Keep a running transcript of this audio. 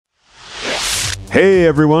Hey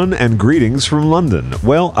everyone, and greetings from London.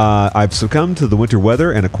 Well, I've succumbed to the winter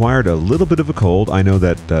weather and acquired a little bit of a cold. I know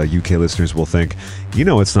that UK listeners will think,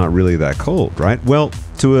 it's not really that cold, right? Well,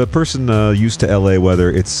 to a person used to LA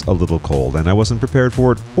weather, it's a little cold, and I wasn't prepared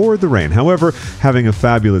for it or the rain. However, having a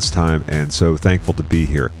fabulous time, and so thankful to be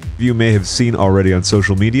here. You may have seen already on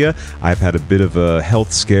social media, I've had a bit of a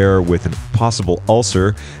health scare with a possible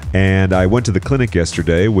ulcer, and I went to the clinic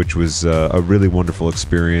yesterday, which was a really wonderful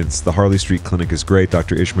experience. The Harley Street Clinic is great.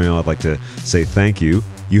 Dr. Ishmael, I'd like to say thank you.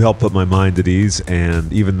 You helped put my mind at ease,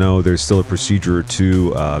 and even though there's still a procedure or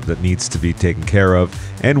two that needs to be taken care of,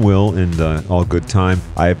 and will in all good time,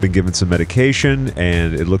 I have been given some medication,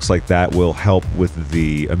 and it looks like that will help with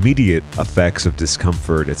the immediate effects of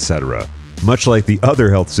discomfort, etc. Much like the other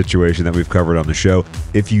health situation that we've covered on the show,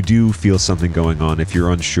 if you do feel something going on, if you're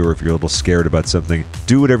unsure, if you're a little scared about something,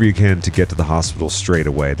 do whatever you can to get to the hospital straight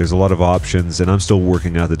away. There's a lot of options, and I'm still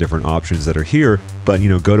working out the different options that are here, but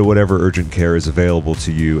go to whatever urgent care is available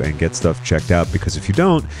to you and get stuff checked out, because if you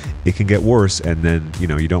don't, it can get worse, and then, you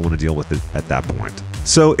don't want to deal with it at that point.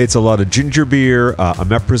 So it's a lot of ginger beer,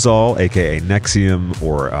 omeprazole, aka Nexium,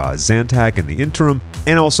 or Zantac in the interim,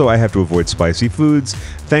 and also I have to avoid spicy foods.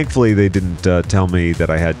 Thankfully, they didn't tell me that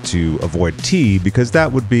I had to avoid tea, because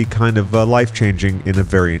that would be kind of life-changing in a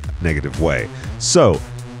very negative way. So,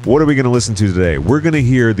 what are we going to listen to today? We're going to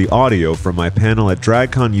hear the audio from my panel at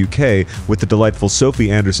DragCon UK with the delightful Sophie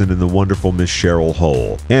Anderson and the wonderful Miss Cheryl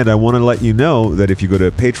Hole. And I want to let you know that if you go to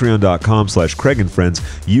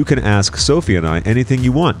patreon.com/CraigandFriends, you can ask Sophie and I anything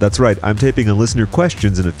you want. That's right, I'm taping a listener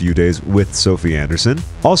questions in a few days with Sophie Anderson.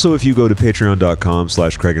 Also, if you go to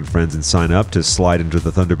patreon.com/CraigandFriends and sign up to slide into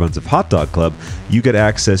the Thunderbuns of Hot Dog Club, you get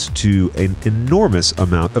access to an enormous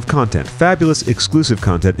amount of content. Fabulous exclusive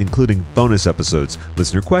content, including bonus episodes,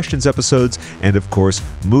 listener questions episodes, and of course,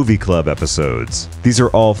 movie club episodes. These are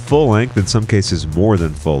all full-length, in some cases more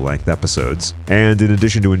than full-length episodes. And in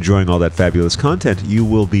addition to enjoying all that fabulous content, you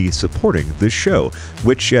will be supporting this show,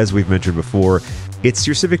 which, as we've mentioned before, it's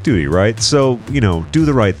your civic duty, right? So, do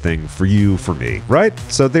the right thing for you, for me, right?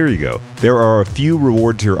 So there you go. There are a few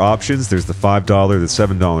reward tier options. There's the $5, the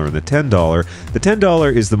 $7, and the $10. The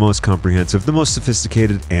 $10 is the most comprehensive, the most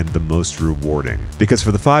sophisticated, and the most rewarding. Because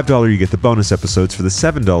for the $5, you get the bonus episodes. For the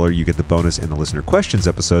 $7, you get the bonus and the listener questions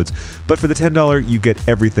episodes. But for the $10, you get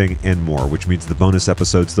everything and more, which means the bonus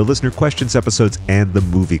episodes, the listener questions episodes, and the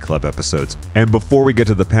movie club episodes. And before we get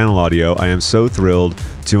to the panel audio, I am so thrilled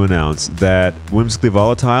to announce that Whimsically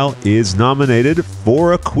Volatile is nominated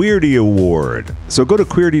for a Queerty Award. So go to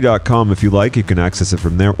queerty.com if you like. You can access it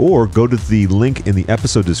from there, or go to the link in the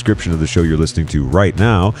episode description of the show you're listening to right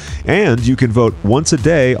now, and you can vote once a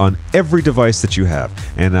day on every device that you have.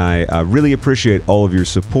 And I really appreciate all of your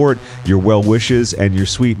support, your well wishes, and your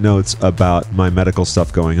sweet notes about my medical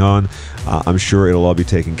stuff going on. I'm sure it'll all be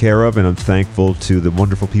taken care of, and I'm thankful to the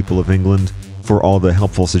wonderful people of England for all the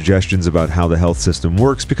helpful suggestions about how the health system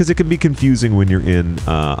works, because it can be confusing when you're in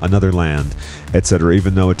another land, etc.,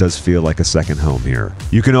 even though it does feel like a second home here.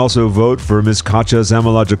 You can also vote for Ms. Katya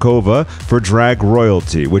Zamolajakova for Drag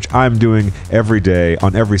Royalty, which I'm doing every day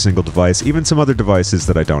on every single device, even some other devices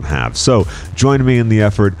that I don't have. So join me in the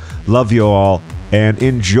effort. Love you all, and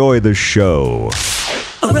enjoy the show.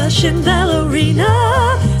 A Russian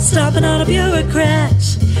ballerina, stomping on a bureaucrat,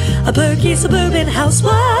 a perky suburban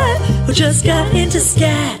housewife who just got into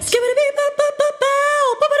scat.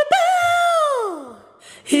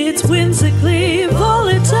 It's whimsically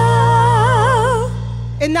volatile.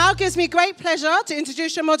 It now gives me great pleasure to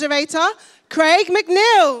introduce your moderator, Craig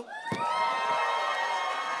McNeil.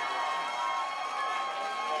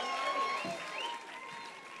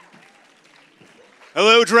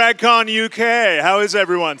 Hello, DragCon UK. How is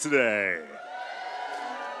everyone today?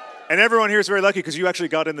 And everyone here is very lucky because you actually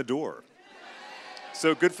got in the door.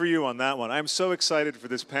 So good for you on that one. I'm so excited for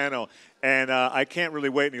this panel, and I can't really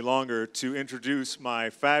wait any longer to introduce my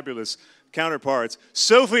fabulous counterparts,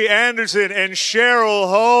 Sophie Anderson and Cheryl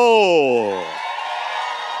Hole.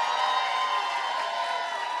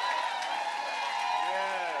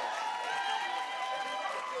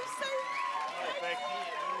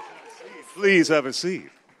 Please have a seat.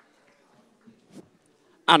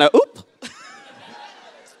 Anna, oop.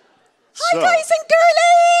 Hi, guys and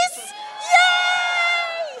girlies!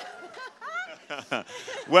 Yay!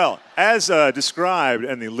 Well, as described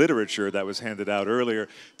in the literature that was handed out earlier,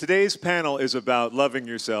 today's panel is about loving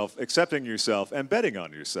yourself, accepting yourself, and betting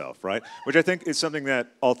on yourself, right? Which I think is something that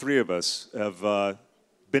all three of us have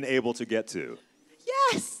been able to get to.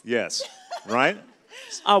 Yes! Yes, right?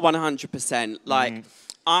 Oh, 100%. Like,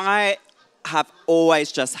 have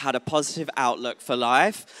always just had a positive outlook for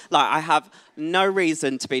life. Like, I have no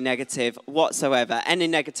reason to be negative whatsoever. Any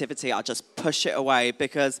negativity, I just push it away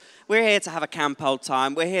because we're here to have a camp old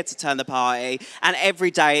time. We're here to turn the party, and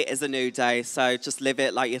every day is a new day. So just live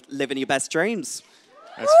it like you're living your best dreams.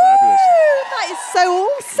 That's fabulous. That is so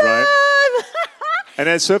awesome. Right. And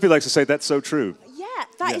as Sophie likes to say, that's so true.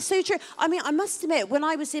 That is so true. I mean, I must admit, when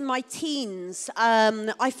I was in my teens,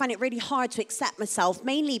 I found it really hard to accept myself,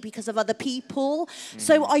 mainly because of other people.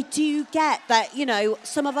 So I do get that, you know,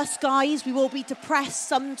 some of us guys, we will be depressed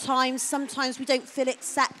sometimes. Sometimes we don't feel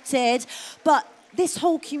accepted. But this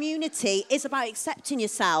whole community is about accepting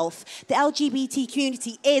yourself. The LGBT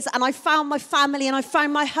community is, and I found my family and I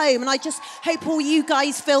found my home, and I just hope all you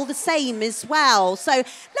guys feel the same as well. So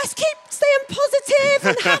let's keep staying positive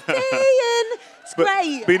and happy, and it's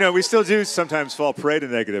great. But, you know, we still do sometimes fall prey to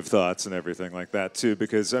negative thoughts and everything like that, too,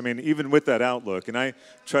 because, I mean, even with that outlook, and I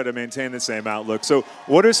try to maintain the same outlook. So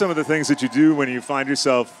what are some of the things that you do when you find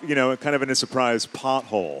yourself, you know, kind of in a surprise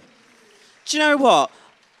pothole? Do you know what?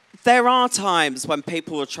 There are times when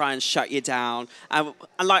people will try and shut you down. And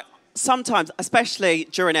like, sometimes, especially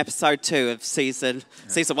during episode 2 of season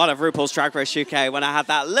 1 of RuPaul's Drag Race UK, when I had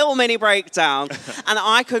that little mini breakdown, and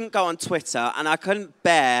I couldn't go on Twitter, and I couldn't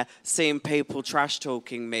bear seeing people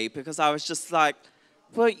trash-talking me, because I was just like,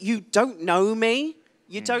 well, you don't know me.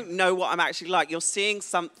 You don't know what I'm actually like. You're seeing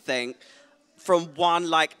something from one,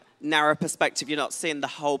 like, narrow perspective. You're not seeing the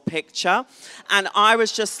whole picture. And I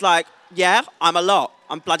was just like, yeah, I'm a lot.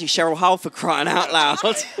 I'm bloody Cheryl Hole, for crying out loud.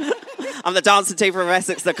 I'm the dancing diva of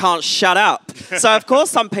Essex that can't shut up. So, of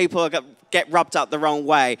course, some people get rubbed up the wrong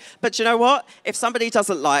way. But you know what? If somebody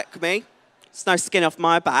doesn't like me, it's no skin off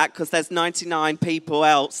my back, because there's 99 people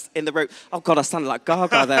else in the room. Oh, God, I sounded like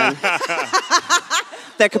Gaga then.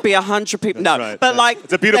 There could be 100 people. That's no, right. but like...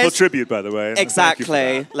 It's a beautiful tribute, by the way.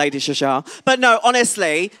 Exactly, Lady Shasha. But no,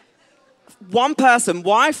 honestly... One person,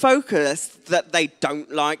 why focus that they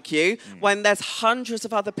don't like you when there's hundreds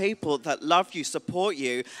of other people that love you, support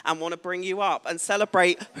you, and want to bring you up and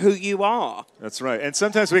celebrate who you are? That's right. And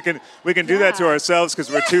sometimes we can do that to ourselves because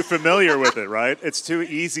we're too familiar with it, right? It's too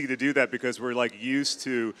easy to do that because we're like used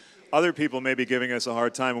to other people maybe giving us a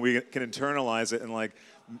hard time, and we can internalize it and like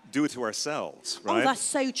do it to ourselves, right? Oh, that's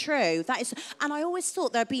so true. That is, and I always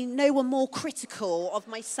thought there'd be no one more critical of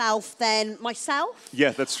myself than myself.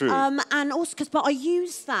 Yeah, that's true. And also, but I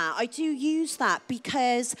use that. I do use that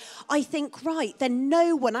because I think, right, there's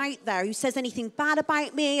no one out there who says anything bad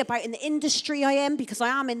about me, about in the industry I am, because I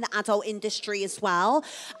am in the adult industry as well.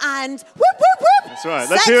 And whoop, whoop, whoop. That's right.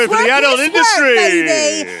 Let's hear it for the adult industry. Work,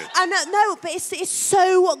 baby. And no, but it's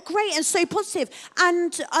so great and so positive.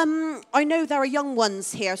 And I know there are young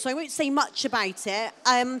ones here, so I won't say much about it.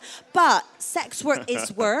 But sex work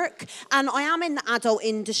is work, and I am in the adult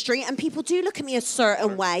industry, and people do look at me a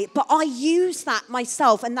certain way, but I use that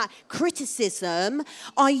myself, and that criticism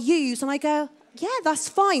I use, and I go, yeah, that's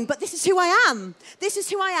fine, but this is who I am. This is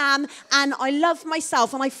who I am, and I love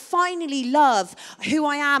myself, and I finally love who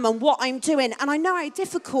I am and what I'm doing. And I know how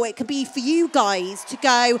difficult it can be for you guys to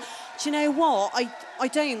go, do you know what? I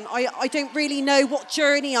don't really know what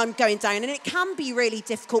journey I'm going down, and it can be really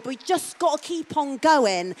difficult, but we just got to keep on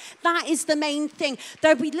going. That is the main thing.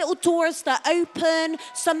 There'll be little doors that open,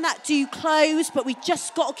 some that do close, but we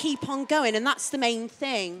just got to keep on going, and that's the main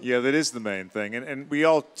thing. Yeah, that is the main thing, and we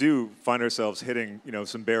all do find ourselves hitting, you know,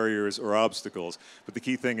 some barriers or obstacles, but the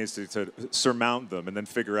key thing is to surmount them and then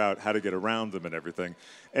figure out how to get around them and everything.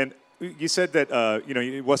 And you said that, you know,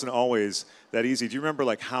 it wasn't always that easy. Do you remember,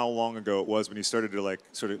 like, how long ago it was when you started to, like,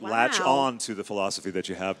 sort of latch on to the philosophy that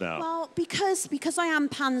you have now? Well, because I am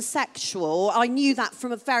pansexual, I knew that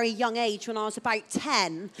from a very young age when I was about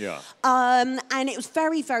 10. Yeah. And it was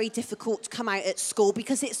very, very difficult to come out at school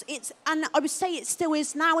because it's and I would say it still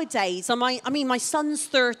is nowadays. I mean, my son's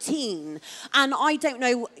 13, and I don't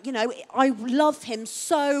know, you know, I love him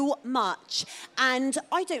so much, and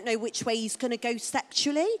I don't know which way he's going to go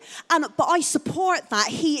sexually. But I support that.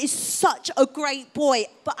 He is such a great boy.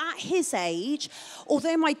 But at his age,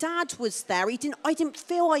 although my dad was there, I didn't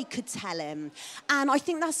feel I could tell him. And I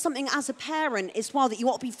think that's something as a parent as well, that you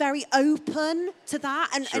ought to be very open to that.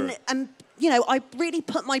 And you know, I really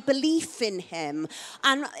put my belief in him.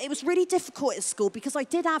 And it was really difficult at school because I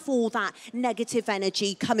did have all that negative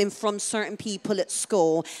energy coming from certain people at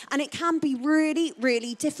school. And it can be really,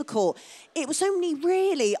 really difficult. It was only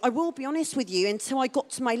really, I will be honest with you, until I got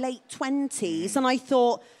to my late 20s and I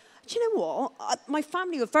thought, do you know what? My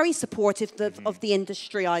family were very supportive of the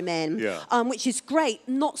industry I'm in, which is great.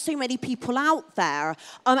 Not so many people out there,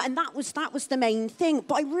 and that was the main thing.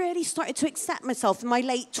 But I really started to accept myself in my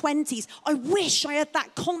late 20s. I wish I had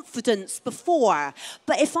that confidence before.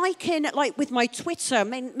 But if I can, like with my Twitter,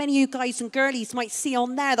 many of you guys and girlies might see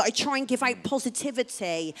on there that I try and give out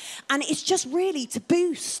positivity, and it's just really to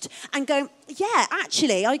boost and go, yeah,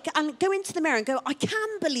 actually, and go into the mirror and go, I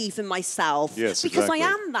can believe in myself because I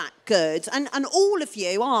am that good, and all of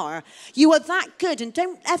you are. You are that good, and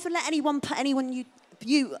don't ever let anyone put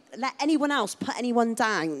let anyone else put anyone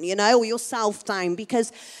down, you know, or yourself down,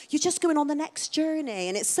 because you're just going on the next journey,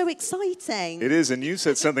 and it's so exciting. It is, and you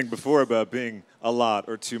said something before about being a lot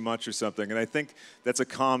or too much or something, and I think that's a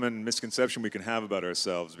common misconception we can have about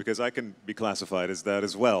ourselves, because I can be classified as that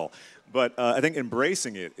as well. But I think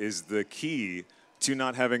embracing it is the key to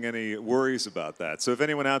not having any worries about that. So if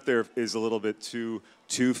anyone out there is a little bit too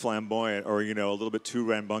flamboyant, or, you know, a little bit too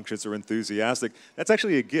rambunctious or enthusiastic, that's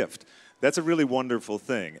actually a gift. That's a really wonderful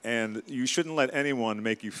thing, and you shouldn't let anyone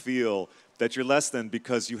make you feel that you're less than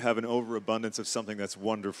because you have an overabundance of something that's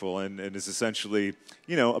wonderful and is essentially,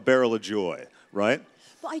 you know, a barrel of joy, right?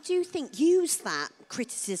 But I do think use that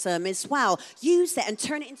criticism as well. Use it and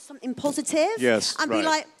turn it into something positive. Yes, and right. be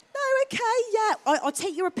like, no, okay, yeah, I'll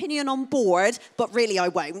take your opinion on board, but really I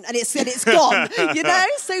won't, and it's gone, you know.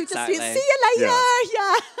 So just see you later,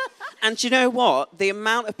 yeah. And you know what? The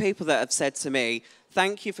amount of people that have said to me,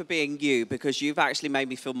 thank you for being you, because you've actually made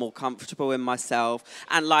me feel more comfortable in myself.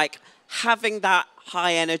 And like having that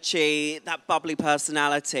high energy, that bubbly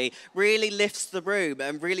personality really lifts the room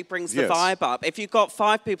and really brings the vibe up. If you've got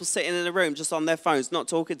 5 people sitting in a room just on their phones, not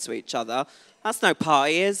talking to each other, that's no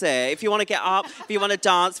party, is it? If you want to get up, if you want to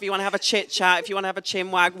dance, if you want to have a chit chat, if you want to have a chin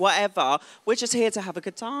wag, whatever, we're just here to have a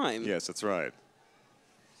good time. Yes, that's right.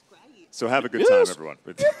 So have a good time, everyone.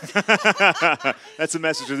 That's the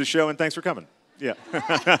message of the show, and thanks for coming. Yeah.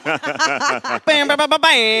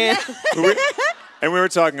 And we were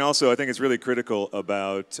talking also, I think it's really critical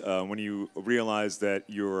about when you realize that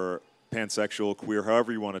you're pansexual, queer,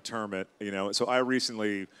 however you want to term it, you know. So I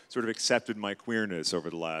recently sort of accepted my queerness over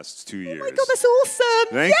the last 2 years. Oh my God, that's awesome.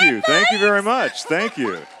 Thank you. Thank you very much. Thank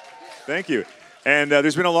you. Thank you. And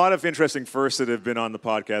there's been a lot of interesting firsts that have been on the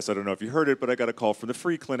podcast. I don't know if you heard it, but I got a call from the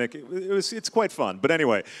free clinic. It's quite fun. But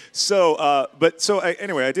anyway,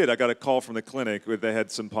 anyway, I did. I got a call from the clinic where they had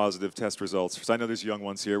some positive test results. Because I know there's young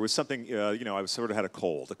ones here. It was something, you know, I sort of had a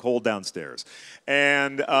cold downstairs.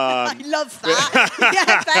 And I love that.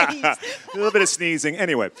 Yeah, thanks. A little bit of sneezing.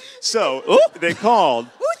 Anyway, so they called.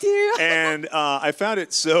 Oh dear. And I found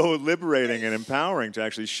it so liberating and empowering to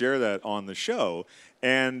actually share that on the show.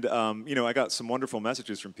 And, you know, I got some wonderful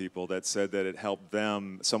messages from people that said that it helped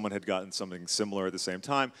them. Someone had gotten something similar at the same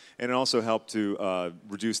time. And it also helped to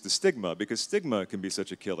reduce the stigma, because stigma can be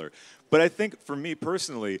such a killer. But I think for me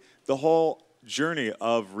personally, the whole journey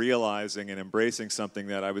of realizing and embracing something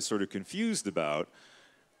that I was sort of confused about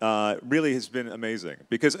really has been amazing.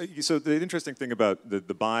 Because so the interesting thing about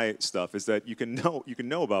the bi stuff is that you can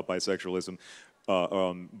know about bisexualism,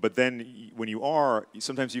 but then when you are,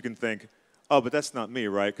 sometimes you can think, oh, but that's not me,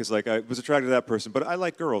 right? Because like I was attracted to that person, but I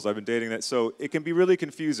like girls. I've been dating that. So it can be really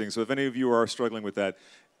confusing. So if any of you are struggling with that,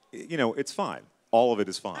 you know, it's fine. All of it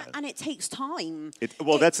is fine. And it takes time.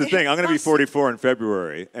 Well, that's the thing. I'm going to be 44 in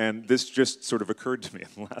February, and this just sort of occurred to me in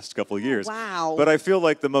the last couple of years. Wow. But I feel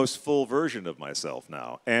like the most full version of myself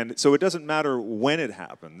now. And so it doesn't matter when it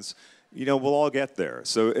happens. You know, we'll all get there.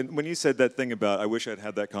 So and when you said that thing about, I wish I'd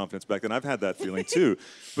had that confidence back then, I've had that feeling too.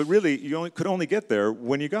 But really, you could only get there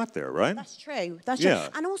when you got there, right? That's true. That's true.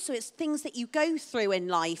 And also, it's things that you go through in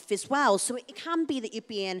life as well. So it can be that you're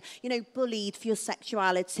being, you know, bullied for your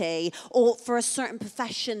sexuality or for a certain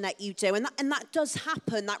profession that you do. And that does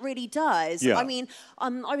happen. That really does. Yeah. I mean,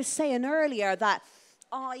 I was saying earlier that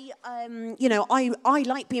you know, I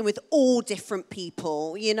like being with all different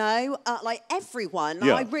people, you know, like everyone.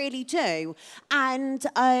 I really do. And,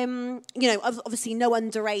 you know, obviously no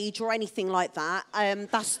underage or anything like that.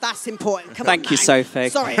 That's important. Thank you, Sophie.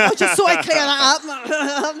 Sorry, I just thought I'd clear that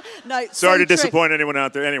up. No, sorry to disappoint anyone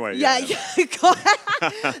out there. Anyway. Yeah.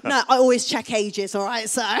 No, I always check ages, all right,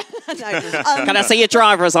 so. No, can I see your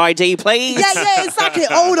driver's ID, please? Yeah, exactly.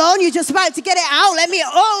 Hold on, you're just about to get it out. Let me,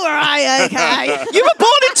 all right, okay. You were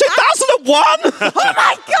born in 2001? Oh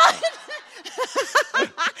my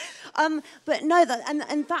God! But But no,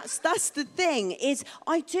 and that's the thing is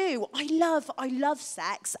I love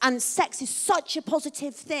sex, and sex is such a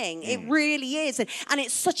positive thing. It really is, and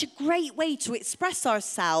it's such a great way to express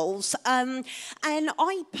ourselves. And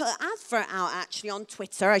I put an advert out actually on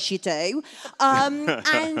Twitter, as you do,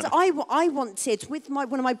 and I wanted with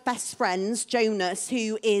one of my best friends, Jonas,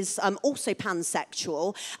 who is also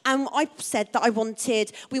pansexual, and I said that we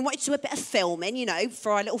wanted to do a bit of filming, you know,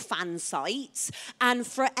 for our little fan sites and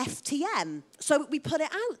for FTM. So we put it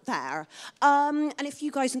out there. And if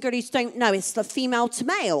you guys and girlies don't know, it's the female to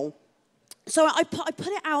male. So I put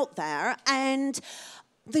it out there, and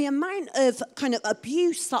the amount of kind of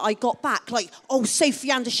abuse that I got back, like, oh,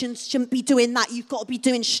 Sophie Anderson shouldn't be doing that. You've got to be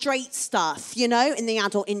doing straight stuff, you know, in the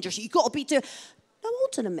adult industry. You've got to be doing... No,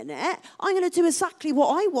 hold on a minute. I'm going to do exactly what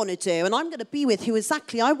I want to do, and I'm going to be with who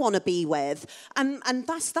exactly I want to be with. And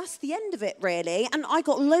that's the end of it, really. And I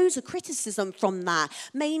got loads of criticism from that,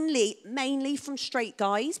 mainly from straight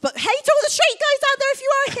guys. But hey to all the straight guys out there, if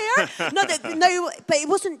you are here. No, but it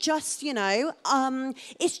wasn't just, you know.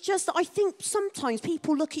 It's just I think sometimes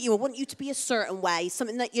people look at you and want you to be a certain way,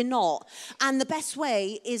 something that you're not. And the best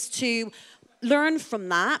way is to learn from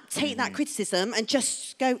that, take that criticism, and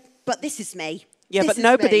just go, but this is me. Yeah, but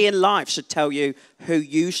nobody in life should tell you who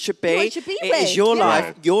you should be. What you should be it with. Is your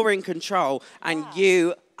life. You're in control, and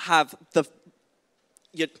you have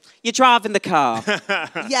you're driving the car.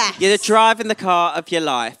 Yes. You're driving the car of your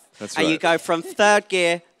life. That's and right. you go from third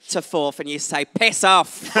gear to fourth, and you say, piss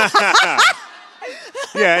off.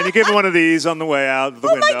 Yeah, and you give him one of these on the way out the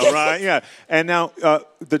window, right? Yeah. And now,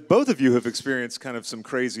 both of you have experienced kind of some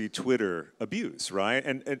crazy Twitter abuse, right?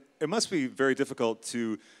 And it must be very difficult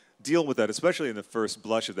to deal with that, especially in the first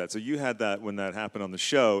blush of that. So you had that when that happened on the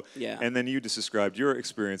show, and then you just described your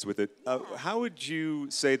experience with it. How would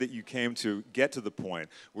you say that you came to get to the point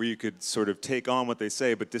where you could sort of take on what they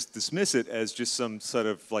say, but just dismiss it as just some sort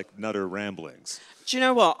of like nutter ramblings? Do you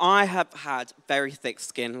know what? I have had very thick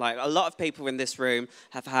skin. Like a lot of people in this room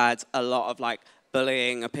have had a lot of like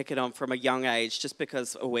bullying and picking on from a young age just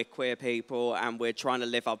because we're queer people and we're trying to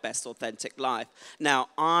live our best authentic life. Now,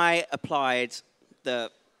 I applied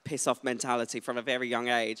the piss off mentality from a very young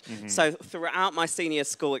age. So throughout my senior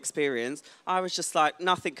school experience, I was just like,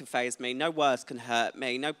 nothing can faze me, no words can hurt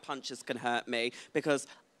me, no punches can hurt me, because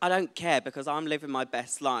I don't care, because I'm living my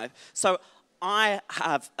best life. So I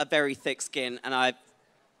have a very thick skin, and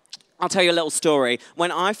I'll tell you a little story.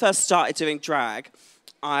 When I first started doing drag,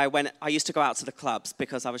 I used to go out to the clubs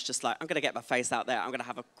because I was just like, I'm going to get my face out there. I'm going to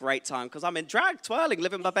have a great time because I'm in drag, twirling,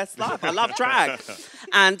 living my best life. I love drag.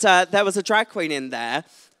 And there was a drag queen in there,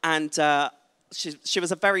 and she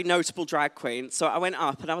was a very notable drag queen. So I went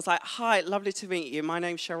up and I was like, hi, lovely to meet you. My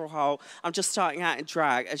name's Cheryl Hole. I'm just starting out in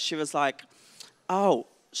drag. And she was like, oh,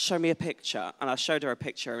 show me a picture. And I showed her a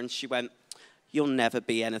picture, and she went, you'll never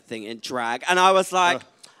be anything in drag. And I was like,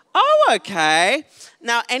 oh, okay.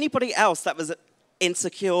 Now, anybody else that was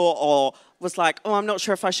insecure or was like, oh, I'm not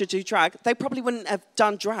sure if I should do drag, they probably wouldn't have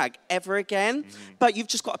done drag ever again. But you've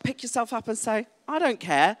just got to pick yourself up and say, I don't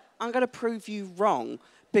care. I'm going to prove you wrong,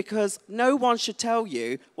 because no one should tell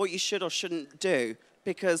you what you should or shouldn't do,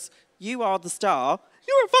 because you are the star.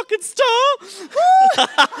 You're a fucking star.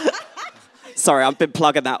 Sorry, I've been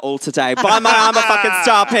plugging that all today, but I'm a fucking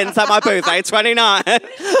star, pins at my booth, 829.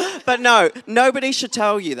 But no, nobody should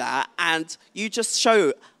tell you that, and you just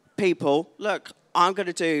show people, look, I'm going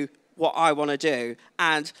to do what I want to do.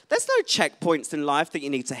 And there's no checkpoints in life that you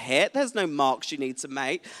need to hit. There's no marks you need to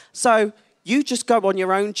make. So you just go on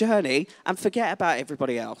your own journey and forget about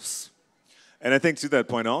everybody else. And I think to that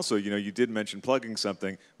point also, you know, you did mention plugging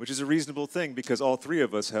something, which is a reasonable thing, because all three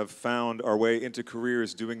of us have found our way into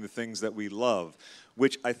careers doing the things that we love,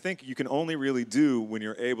 which I think you can only really do when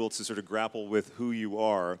you're able to sort of grapple with who you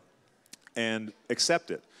are and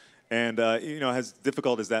accept it. And, you know, as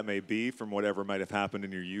difficult as that may be from whatever might have happened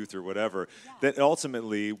in your youth or whatever, that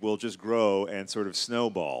ultimately will just grow and sort of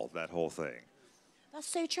snowball that whole thing. That's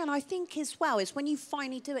so true. And I think as well is when you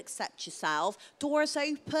finally do accept yourself, doors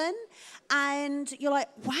open and you're like,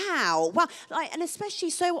 wow. Like, and especially,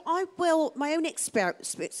 so my own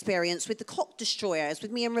experience with the Cock Destroyers,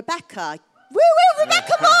 with me and Rebecca. Woo,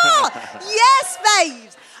 Rebecca Moore! Yes,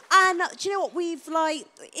 babes! And do you know what,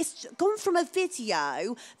 it's gone from a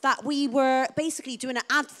video that we were basically doing an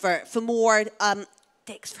advert for more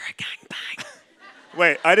dicks for a gangbang.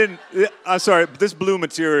 Wait, I'm sorry, this blue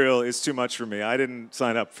material is too much for me. I didn't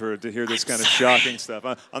sign up to hear this kind of shocking stuff.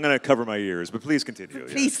 I'm going to cover my ears, but please continue.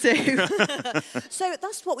 Please do. So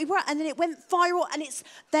that's what we were, and then it went viral, and it's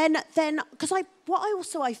then because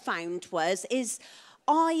what I found was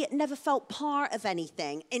I never felt part of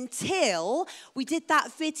anything until we did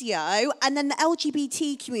that video, and then the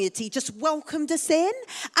LGBT community just welcomed us in,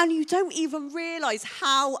 and you don't even realise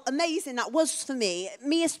how amazing that was for me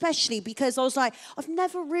especially, because I was like, I've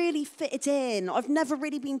never really fitted in. I've never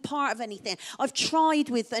really been part of anything. I've tried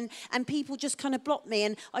with, and people just kind of blocked me,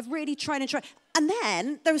 and I've really tried and tried. And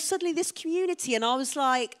then there was suddenly this community, and I was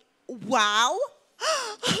like, wow.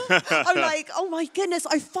 I'm like, oh my goodness,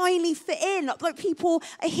 I finally fit in. Like, people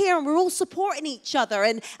are here and we're all supporting each other,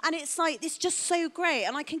 and it's like, it's just so great,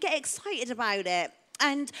 and I can get excited about it.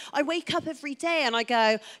 And I wake up every day and I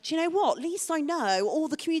go, do you know what? At least I know all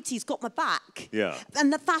the community's got my back. Yeah.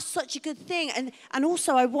 And that's such a good thing. And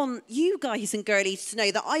also I want you guys and girlies to know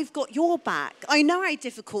that I've got your back. I know how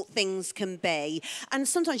difficult things can be. And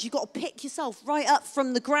sometimes you've got to pick yourself right up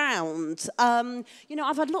from the ground. You know,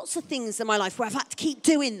 I've had lots of things in my life where I've had to keep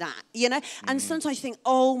doing that, you know? And sometimes you think,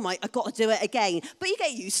 oh my, I've got to do it again. But you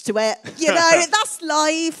get used to it, you know? That's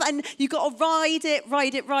life. And you've got to ride it.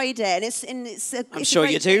 And it's I'm sure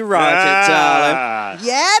you do ride it, darling.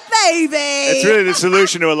 Yeah, baby. It's really the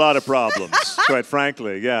solution to a lot of problems, quite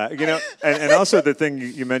frankly. Yeah, you know, and also the thing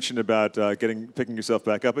you mentioned about picking yourself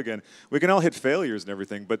back up again. We can all hit failures and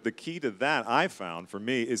everything, but the key to that, I found, for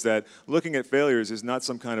me, is that looking at failures is not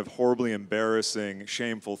some kind of horribly embarrassing,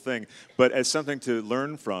 shameful thing, but as something to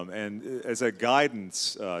learn from and as a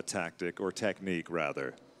guidance tactic or technique,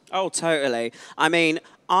 rather. Oh, totally. I mean,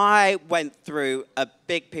 I went through a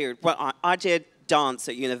big period. Well, I did dance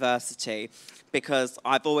at university because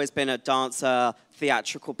I've always been a dancer,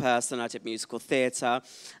 theatrical person. I did musical theatre.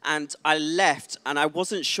 And I left, and I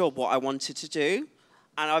wasn't sure what I wanted to do.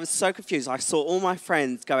 And I was so confused. I saw all my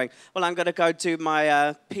friends going, well, I'm going to go do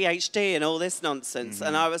my PhD and all this nonsense. Mm-hmm.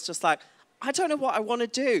 And I was just like, I don't know what I want to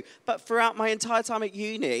do. But throughout my entire time at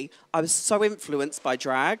uni, I was so influenced by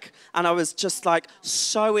drag. And I was just like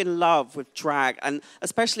so in love with drag. And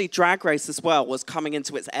especially Drag Race as well was coming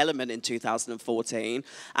into its element in 2014.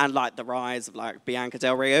 And like the rise of like Bianca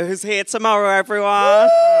Del Rio, who's here tomorrow, everyone.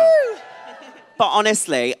 Woo! But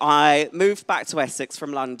honestly, I moved back to Essex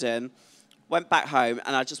from London, went back home,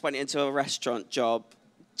 and I just went into a restaurant job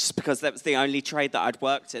just because that was the only trade that I'd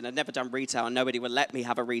worked in. I'd never done retail, and nobody would let me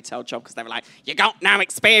have a retail job because they were like, you got no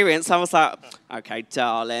experience. I was like, okay,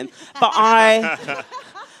 darling. But I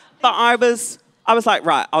was like,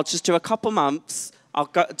 right, I'll just do a couple months. I'll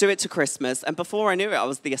do it to Christmas. And before I knew it, I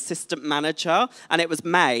was the assistant manager, and it was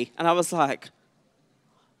May. And I was like,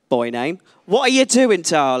 boy name, what are you doing,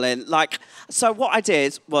 darling? Like, so what I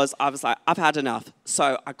did was I was like, I've had enough.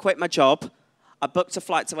 So I quit my job. I booked a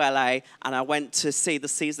flight to LA, and I went to see the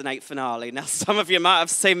season 8 finale. Now, some of you might have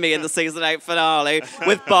seen me in the season 8 finale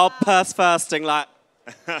with Bob purse firsting, like.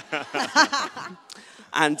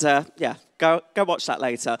 And yeah, go watch that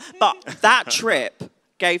later. But that trip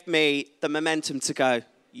gave me the momentum to go,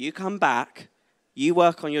 you come back, you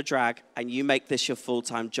work on your drag, and you make this your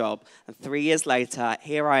full-time job. And 3 years later,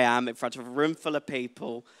 here I am in front of a room full of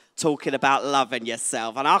people talking about loving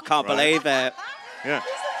yourself. And I can't believe it. Yeah.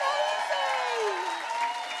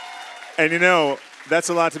 And you know, that's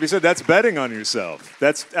a lot to be said. That's betting on yourself.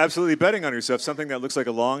 That's absolutely betting on yourself. Something that looks like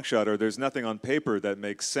a long shot, or there's nothing on paper that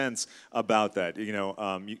makes sense about that. You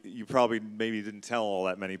know, you probably maybe didn't tell all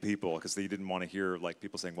that many people because you didn't want to hear like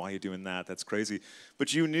people saying, "Why are you doing that? That's crazy."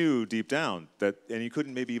 But you knew deep down that, and you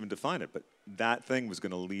couldn't maybe even define it, but that thing was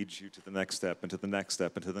going to lead you to the next step, and to the next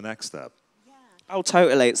step, and to the next step. Oh,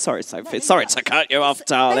 totally. Sorry, Sophie. Sorry to cut you off,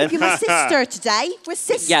 darling. You're my sister today. We're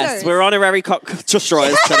sisters. Yes, we're honorary cock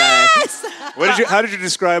destroyers today. Yes. How did you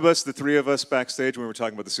describe us, the three of us, backstage when we were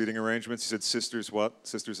talking about the seating arrangements? You said sisters what?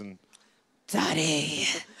 Sisters and... Daddy.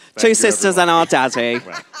 Two sisters and our daddy.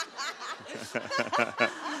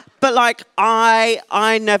 But like,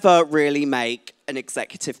 I never really make an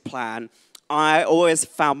executive plan. I always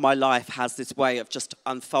found my life has this way of just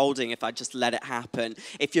unfolding if I just let it happen.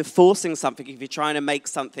 If you're forcing something, if you're trying to make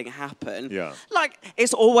something happen, like,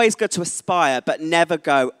 it's always good to aspire, but never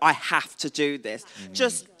go, I have to do this.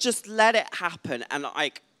 Just let it happen. And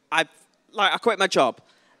like, I quit my job.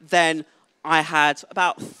 Then I had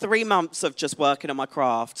about 3 months of just working on my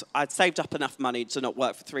craft. I'd saved up enough money to not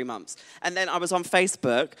work for 3 months. And then I was on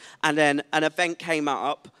Facebook, and then an event came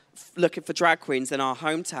up looking for drag queens in our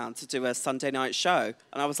hometown to do a Sunday night show.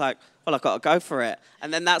 And I was like, well, I've got to go for it.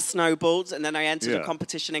 And then that snowballed, and then I entered a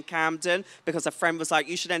competition in Camden because a friend was like,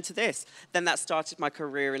 you should enter this. Then that started my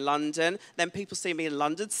career in London. Then people see me in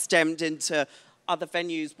London, stemmed into other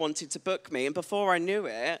venues wanting to book me. And before I knew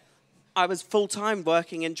it, I was full-time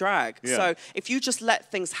working in drag. Yeah. So if you just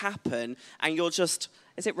let things happen and you're just,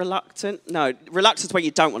 is it reluctant? No, reluctant is where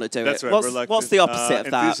you don't want to do That's it. right, reluctant. What's the opposite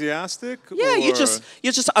of that? Enthusiastic? Yeah, or... you're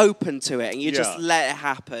just open to it and you just Yeah. let it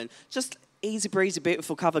happen. Just easy breezy,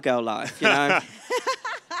 beautiful cover girl life, you know?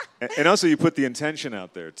 And also, you put the intention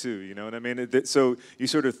out there too. You know what I mean? So you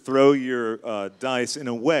sort of throw your dice in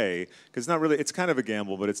a way, because not really. It's kind of a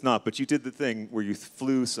gamble, but it's not. But you did the thing where you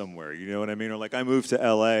flew somewhere. You know what I mean? Or like I moved to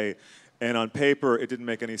LA, and on paper it didn't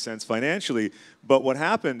make any sense financially. But what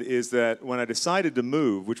happened is that when I decided to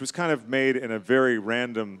move, which was kind of made in a very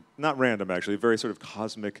random, not random actually, very sort of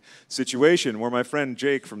cosmic situation, where my friend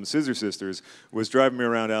Jake from the Scissor Sisters was driving me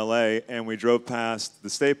around LA, and we drove past the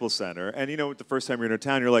Staples Center. And you know, the first time you're in a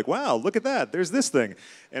town, you're like, wow, look at that, there's this thing.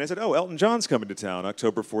 And I said, oh, Elton John's coming to town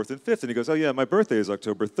October 4th and 5th. And he goes, oh yeah, my birthday is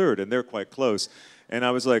October 3rd, and they're quite close. And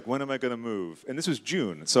I was like, when am I going to move? And this was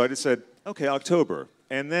June. So I just said, okay, October.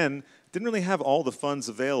 And then didn't really have all the funds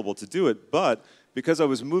available to do it, but because I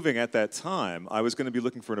was moving at that time, I was going to be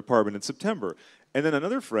looking for an apartment in September. And then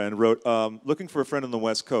another friend wrote, looking for a friend on the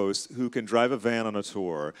West Coast who can drive a van on a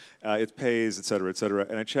tour. It pays, et cetera, et cetera.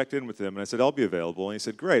 And I checked in with him, and I said, I'll be available. And he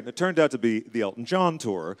said, great. And it turned out to be the Elton John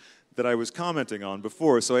tour that I was commenting on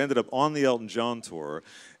before. So I ended up on the Elton John tour.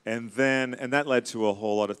 And that led to a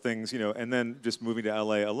whole lot of things, you know, and then just moving to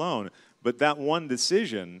LA alone. But that one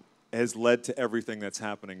decision has led to everything that's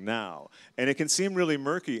happening now. And it can seem really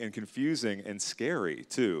murky and confusing and scary,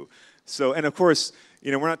 too. So, and of course, you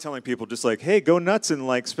know, we're not telling people just like, hey, go nuts and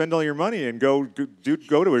like spend all your money and go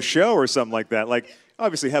to a show or something like that. Like,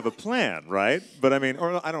 obviously have a plan, right? But I mean,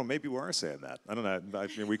 or I don't know, maybe we are saying that. I don't know, I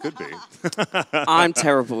mean, we could be. I'm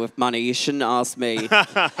terrible with money. You shouldn't ask me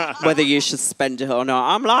whether you should spend it or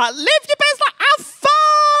not. I'm like, live your best life, have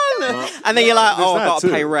fun! Well, and then you're like, oh, I've got to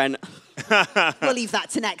too. pay rent. We'll leave that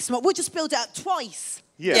to next month. We'll just build it up twice.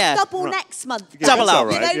 Yeah. Double next month. Yeah, Double that's up. all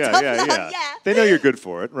right. You know, Yeah, double yeah, up, yeah. yeah. They know you're good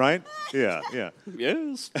for it, right? Yeah, yeah.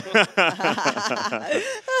 Yes.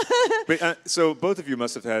 But, so both of you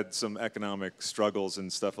must have had some economic struggles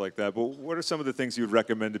and stuff like that. But what are some of the things you would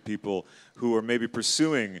recommend to people who are maybe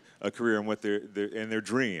pursuing a career in what in their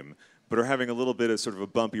dream, but are having a little bit of sort of a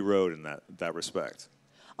bumpy road in that respect?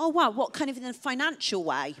 Oh, wow. What kind of in a financial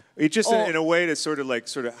way? It just in a way to sort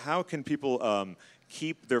of how can people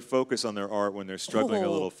keep their focus on their art when they're struggling a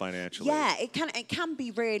little financially? Yeah, it can be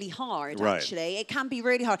really hard, Right. actually. It can be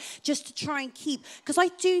really hard just to try and keep, because I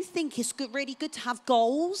do think it's really good to have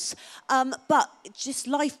goals, but just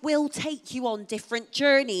life will take you on different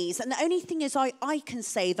journeys. And the only thing is I can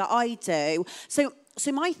say that I do.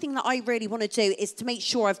 So my thing that I really want to do is to make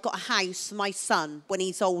sure I've got a house for my son when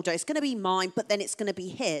he's older. It's going to be mine, but then it's going to be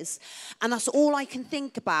his. And that's all I can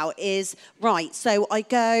think about is, right, so I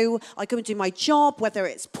go and do my job, whether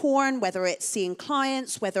it's porn, whether it's seeing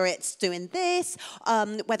clients, whether it's doing this,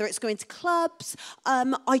 whether it's going to clubs.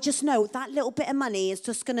 I just know that little bit of money is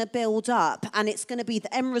just going to build up, and it's going to be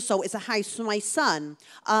the end result is a house for my son.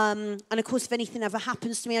 And of course, if anything ever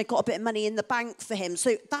happens to me, I got a bit of money in the bank for him.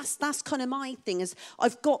 So that's kind of my thing is,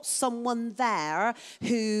 I've got someone there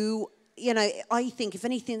who, you know, I think if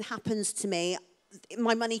anything happens to me,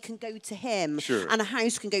 my money can go to him. Sure. And a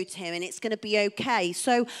house can go to him, and it's going to be okay.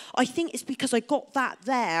 So I think it's because I got that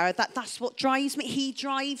there, that's what drives me. He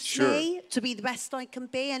drives me to be the best I can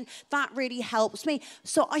be, and that really helps me.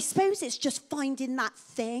 So I suppose it's just finding that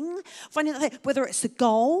thing, whether it's a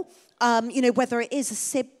goal, you know, whether it is a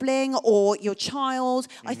sibling or your child.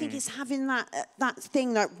 I think it's having that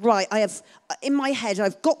thing that, right, I have, in my head,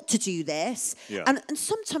 I've got to do this. Yeah. And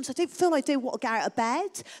sometimes I don't feel I don't want to get out of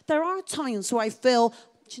bed. There are times where I feel,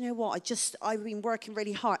 do you know what, I've been working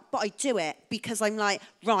really hard, but I do it because I'm like,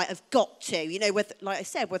 right, I've got to. You know, like I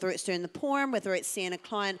said, whether it's doing the porn, whether it's seeing a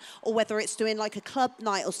client, or whether it's doing like a club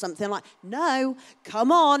night or something, like, no,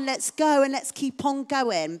 come on, let's go and let's keep on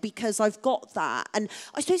going because I've got that. And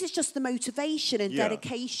I suppose it's just the motivation and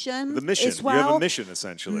dedication. The mission. As well. You have a mission,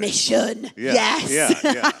 essentially. Mission. Yeah. Yes.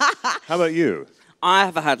 Yeah. How about you? I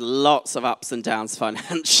have had lots of ups and downs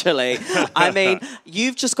financially. I mean,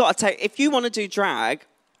 you've just got to take, if you want to do drag,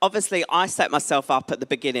 obviously, I set myself up at the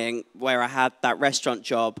beginning where I had that restaurant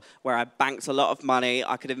job where I banked a lot of money.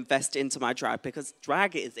 I could invest into my drag because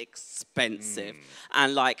drag is expensive.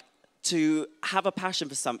 And like, to have a passion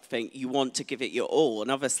for something, you want to give it your all. And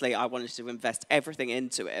obviously, I wanted to invest everything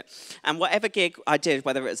into it. And whatever gig I did,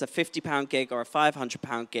 whether it was a £50 gig or a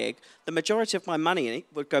 £500 gig, the majority of my money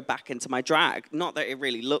would go back into my drag. Not that it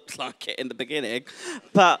really looked like it in the beginning,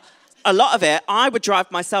 but a lot of it, I would drive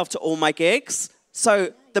myself to all my gigs.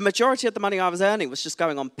 So the majority of the money I was earning was just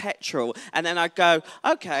going on petrol. And then I'd go,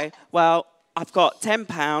 okay, well, I've got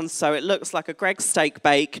 £10, so it looks like a Greg's steak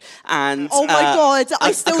bake and Oh my God,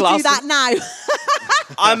 I still do that now.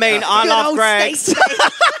 I mean, I Good love old Greg's. steak.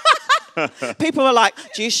 People are like,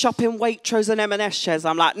 do you shop in Waitrose and M&S shares?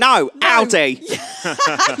 I'm like, no. Aldi.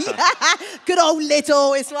 Yeah. Good old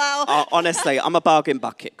Lidl as well. Honestly, I'm a bargain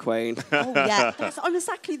bucket queen. Oh, yeah. I'm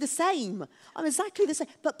exactly the same.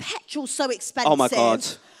 But petrol's so expensive. Oh, my God.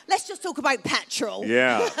 Let's just talk about petrol.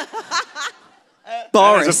 Yeah.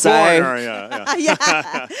 Boris, As a foreigner, yeah.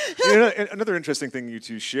 Yeah. You know, another interesting thing you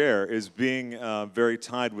two share is being very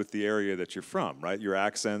tied with the area that you're from, right? Your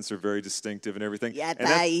accents are very distinctive and everything. Yeah, and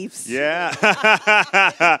babes. Yeah.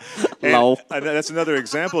 Lol. And that's another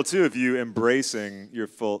example, too, of you embracing your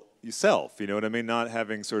full yourself. You know what I mean? Not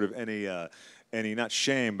having sort of any not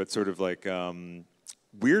shame, but sort of like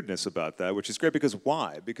weirdness about that, which is great because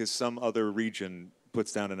why? Because some other region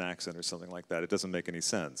puts down an accent or something like that. It doesn't make any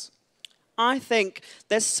sense. I think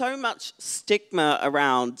there's so much stigma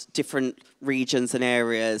around different regions and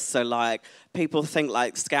areas. So, like, people think,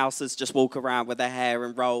 like, Scousers just walk around with their hair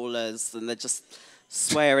in rollers and they're just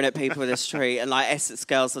swearing at people in the street. And, like, Essex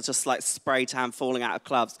girls are just, like, spray tan falling out of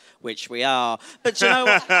clubs, which we are. But do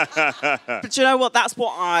you know what? That's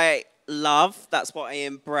what I love. That's what I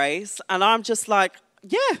embrace. And I'm just like,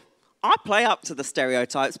 yeah. I play up to the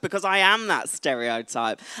stereotypes because I am that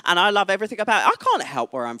stereotype. And I love everything about it. I can't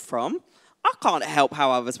help where I'm from. I can't help how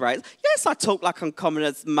I was raised. Yes, I talk like uncommon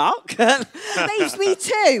as muck. Babes, me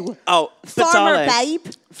too. Oh, but Farmer darling,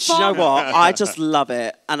 babe. do you know what? I just love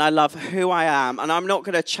it. And I love who I am. And I'm not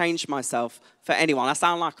going to change myself for anyone. I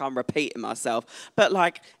sound like I'm repeating myself. But,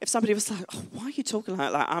 like, if somebody was like, oh, why are you talking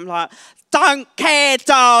like that? I'm like, don't care,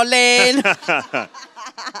 darling.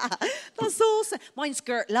 That's awesome. Mine's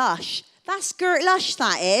Gert Lush. That's Gert Lush,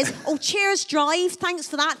 that is. Oh, cheers, drive. Thanks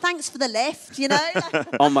for that. Thanks for the lift, you know?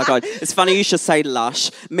 Oh, my God. It's funny you should say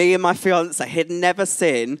Lush. Me and my fiancé had never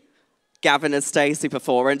seen Gavin and Stacey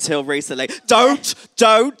before until recently. Don't.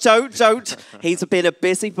 He's been a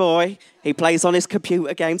busy boy. He plays on his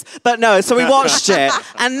computer games. But no, so we watched it.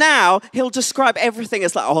 And now he'll describe everything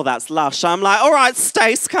as like, oh, that's Lush. I'm like, all right,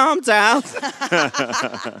 Stace, calm down.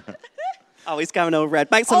 Oh, he's going all red.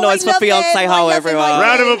 Make some noise for Fiancé Hole, everyone.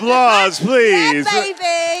 Round of applause, please. Yeah,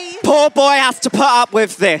 baby. Poor boy has to put up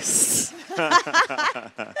with this.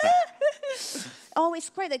 Oh, it's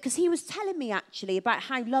great because he was telling me actually about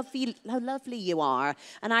how lovely you are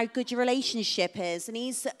and how good your relationship is, and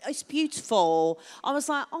it's beautiful. I was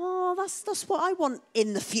like, oh, that's what I want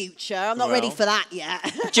in the future. I'm not ready for that yet.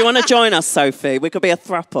 Do you want to join us, Sophie? We could be a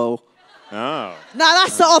throuple. Oh. No,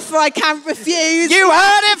 that's the offer I can't refuse. You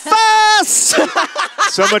heard it first!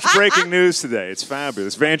 So much breaking news today. It's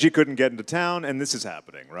fabulous. Vanjie couldn't get into town, and this is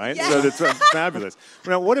happening, right? Yeah. So it's fabulous.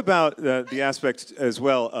 Now, what about the aspect as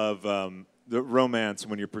well of the romance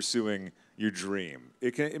when you're pursuing your dream?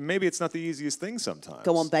 Maybe it's not the easiest thing sometimes.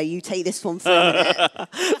 Go on, babe. You take this one for a minute.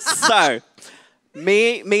 So,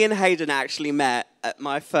 me and Hayden actually met at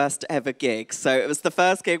my first ever gig. So it was the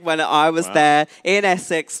first gig when I was there in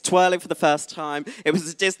Essex, twirling for the first time. It was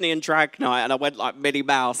a Disney and drag night, and I went like Minnie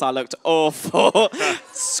Mouse. I looked awful.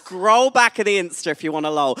 Scroll back in the Insta if you want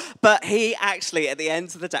to lol. But he actually, at the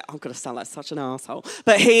end of the day, I'm going to sound like such an asshole.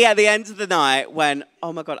 But he, at the end of the night, went,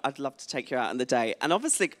 oh my God, I'd love to take you out on the date. And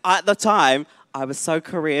obviously, at the time, I was so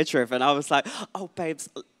career-driven. I was like, oh, babes,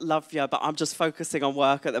 love you, but I'm just focusing on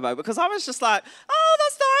work at the moment. Because I was just like, oh,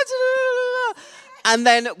 that's nice. And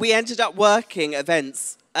then we ended up working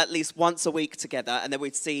events at least once a week together, and then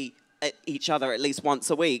we'd see each other at least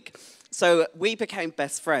once a week. So we became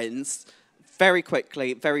best friends very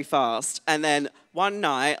quickly, very fast. And then one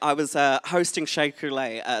night, I was hosting Shea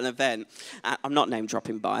Coulee at an event. I'm not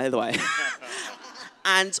name-dropping, by the way.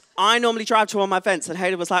 And I normally drive to all my events, and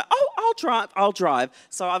Hayden was like, oh, I'll drive.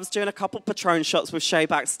 So I was doing a couple Patron shots with Shay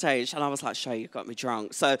backstage, and I was like, Shay, you got me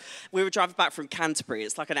drunk. So we were driving back from Canterbury.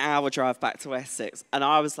 It's like an hour drive back to Essex. And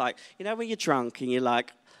I was like, you know when you're drunk and you're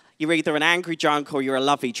like, you're either an angry drunk or you're a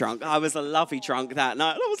lovey drunk. I was a lovey drunk that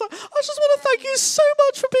night. And I was like, I just want to thank you so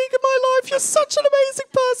much for being in my life. You're such an amazing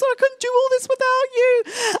person. I couldn't do all this without you.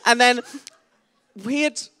 And then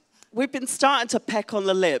we'd been starting to peck on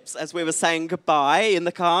the lips as we were saying goodbye in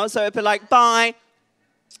the car. So it'd be like, bye.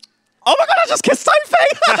 Oh my God, I just kissed Sophie.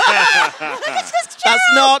 That's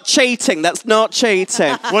not cheating. That's not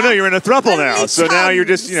cheating. Well, no, you're in a throuple now. So now you're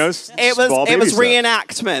just, It was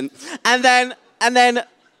reenactment. And then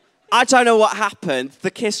I don't know what happened. The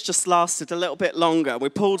kiss just lasted a little bit longer. We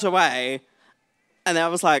pulled away. And then I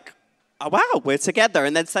was like, oh, wow, we're together.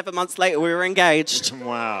 And then 7 months later, we were engaged.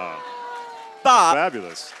 Wow. But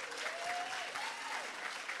Fabulous.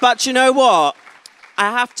 But you know what? I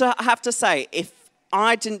have to say,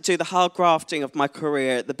 I didn't do the hard grafting of my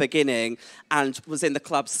career at the beginning and was in the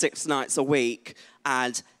club 6 nights a week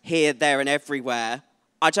and here, there, and everywhere,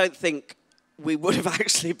 I don't think we would have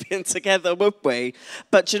actually been together, would we?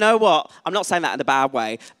 But do you know what? I'm not saying that in a bad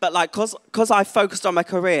way, but like, cause I focused on my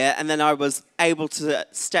career and then I was able to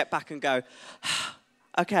step back and go,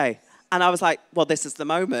 okay. And I was like, well, this is the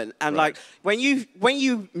moment. And like, when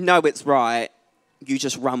you know it's right, you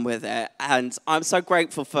just run with it. And I'm so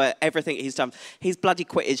grateful for everything he's done. He's bloody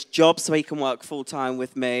quit his job so he can work full time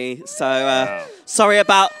with me. So sorry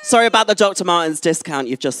about the Dr. Martens discount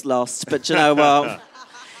you've just lost. But you know what?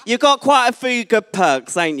 You got quite a few good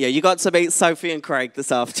perks, ain't you? You got to meet Sophie and Craig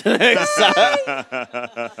this afternoon.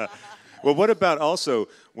 Well, what about also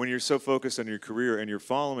when you're so focused on your career and you're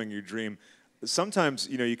following your dream? Sometimes,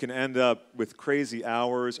 you know, you can end up with crazy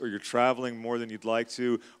hours, or you're traveling more than you'd like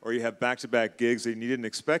to, or you have back-to-back gigs and you didn't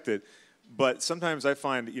expect it. But sometimes I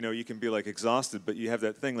find, you know, you can be like exhausted, but you have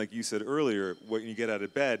that thing, like you said earlier, when you get out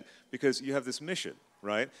of bed, because you have this mission,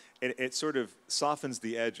 right? And it sort of softens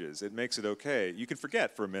the edges. It makes it okay. You can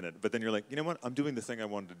forget for a minute, but then you're like, you know what? I'm doing the thing I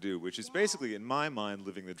wanted to do, which is basically, in my mind,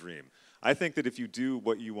 living the dream. I think that if you do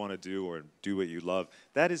what you want to do or do what you love,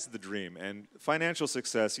 that is the dream. And financial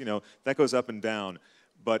success, you know, that goes up and down.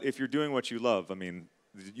 But if you're doing what you love, I mean,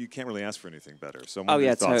 you can't really ask for anything better. So what are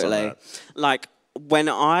your thoughts on that? Like, when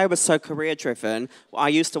I was so career-driven, I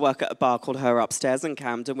used to work at a bar called Her Upstairs in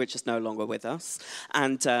Camden, which is no longer with us.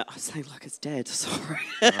 And I sound like it's dead, sorry.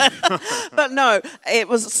 But no, it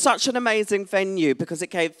was such an amazing venue because it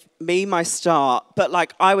gave me my start. But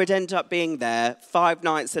like, I would end up being there 5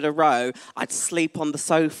 nights in a row. I'd sleep on the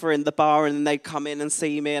sofa in the bar and then they'd come in and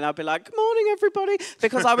see me and I'd be like, good morning, everybody.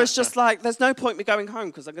 Because I was just like, there's no point me going home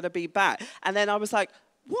because I'm going to be back. And then I was like,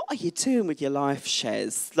 what are you doing with your life,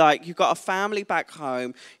 Shez? Like, you've got a family back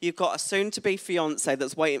home. You've got a soon-to-be fiancé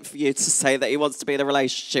that's waiting for you to say that he wants to be in a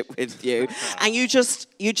relationship with you. And you just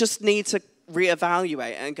need to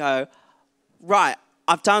reevaluate and go, right,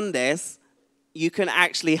 I've done this. You can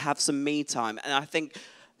actually have some me time. And I think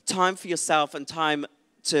time for yourself and time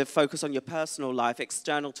to focus on your personal life,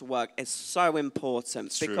 external to work, is so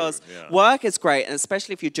important. Because work is great, and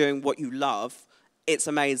especially if you're doing what you love, it's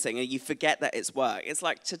amazing, and you forget that it's work. It's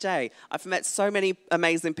like today, I've met so many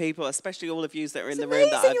amazing people, especially all of you that are in the room.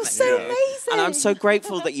 You're so amazing. And I'm so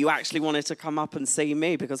grateful that you actually wanted to come up and see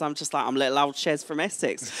me, because I'm just like, I'm little old Shez from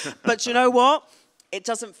Essex. But you know what? It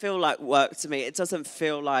doesn't feel like work to me. It doesn't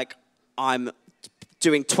feel like I'm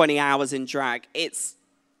doing 20 hours in drag. It's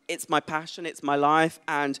my passion, it's my life,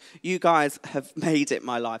 and you guys have made it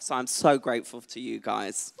my life. So I'm so grateful to you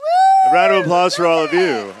guys. A round of applause for all of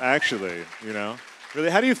you, actually, you know. Really,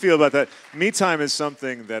 how do you feel about that? Me time is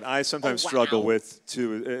something that I sometimes struggle with,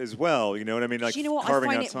 too, as well. You know what I mean? Like, do you know what? I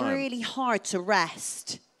find it really hard to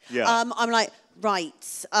rest. Yeah. I'm like, right.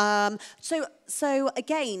 So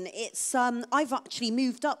again, it's I've actually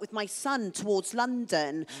moved up with my son towards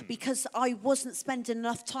London because I wasn't spending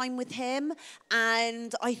enough time with him,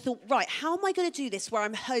 and I thought, right, how am I going to do this where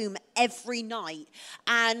I'm home every night?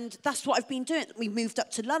 And that's what I've been doing. We moved up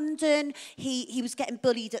to London. He was getting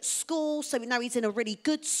bullied at school, so now he's in a really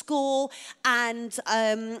good school, and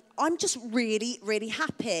I'm just really, really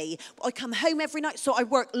happy. I come home every night, so I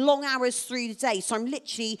work long hours through the day. So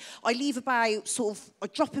I leave about I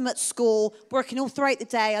drop him at school, working all throughout the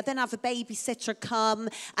day. I then have a babysitter come,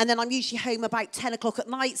 and then I'm usually home about 10 o'clock at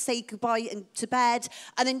night, say goodbye and to bed.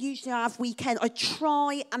 And then usually I have weekend. I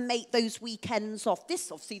try and make those weekends off.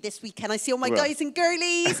 This weekend I see all my guys and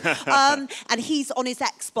girlies, and he's on his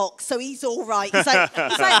Xbox, so he's all right. He's like,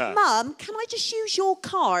 Mum, can I just use your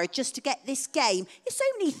card just to get this game? It's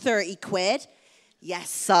only 30 quid.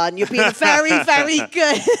 Yes, son, you're being very, very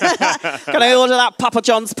good. Can I order that Papa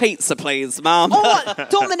John's pizza, please, Mum? Oh,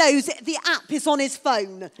 Domino's, the app is on his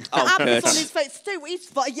phone. The app good. is on his phone. So he's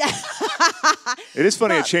fine, yeah. It is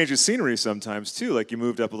funny, it changes scenery sometimes, too. Like, you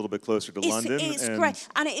moved up a little bit closer to London. It's great,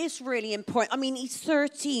 and it is really important. I mean, he's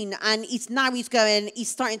 13, and he's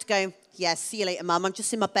starting to go, yeah, see you later, Mum. I'm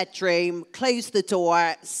just in my bedroom. Close the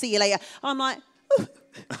door. See you later. I'm like, ooh.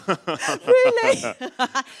 Really?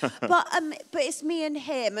 but it's me and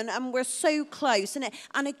him, and we're so close.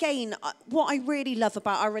 And again, what I really love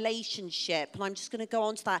about our relationship, and I'm just going to go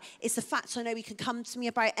on to that, is the fact I know he can come to me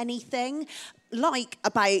about anything. Like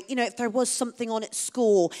about, you know, if there was something on at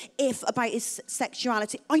school, about his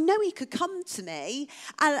sexuality, I know he could come to me.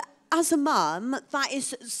 And as a mum, that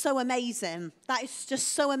is so amazing. That is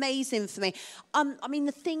just so amazing for me. I mean,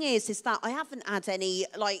 the thing is that I haven't had any,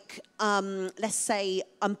 let's say,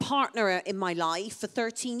 partner in my life for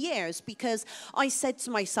 13 years, because I said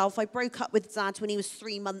to myself, I broke up with Dad when he was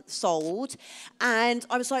 3 months old, and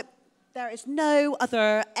I was like, there is no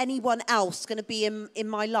other anyone else going to be in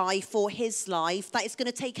my life or his life that is going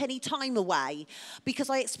to take any time away, because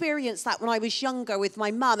I experienced that when I was younger with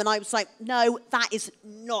my mum, and I was like, no, that is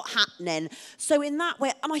not happening. So in that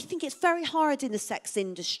way, and I think it's very hard in the sex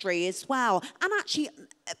industry as well, and actually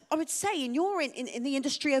I would say in the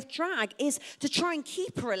industry of drag, is to try and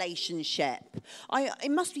keep a relationship.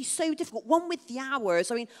 It must be so difficult. One, with the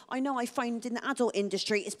hours. I mean, I know I find in the adult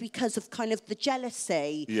industry it's because of kind of the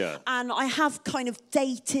jealousy. Yeah. And I have kind of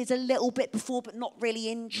dated a little bit before, but not really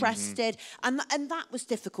interested. And that was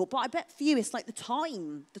difficult. But I bet for you, it's like the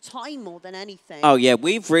time more than anything. Oh, yeah,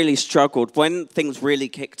 we've really struggled. When things really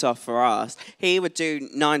kicked off for us, he would do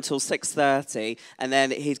 9 till 6:30, and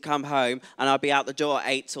then he'd come home, and I'd be out the door at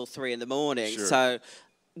 8 till 3 in the morning. Sure. So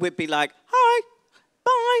we'd be like, hi,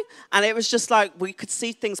 bye. And it was just like, we could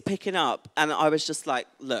see things picking up. And I was just like,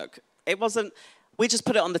 look, it wasn't, we just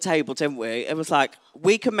put it on the table, didn't we? It was like,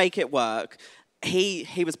 we can make it work.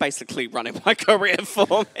 He was basically running my career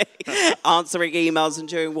for me, answering emails and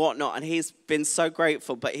doing whatnot. And he's been so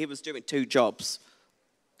grateful, but he was doing 2 jobs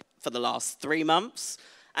for the last 3 months.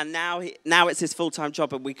 And now it's his full-time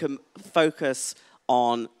job, and we can focus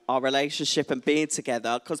on our relationship and being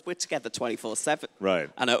together, because we're together 24/7. Right.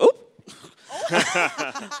 And I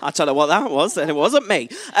don't know what that was, and it wasn't me.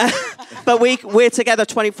 But we're together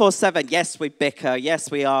 24/7. Yes, we bicker. Yes,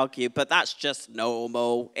 we argue. But that's just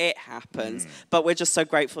normal. It happens. But we're just so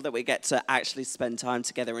grateful that we get to actually spend time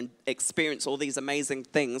together and experience all these amazing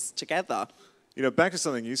things together. You know, back to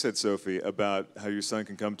something you said, Sophie, about how your son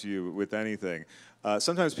can come to you with anything.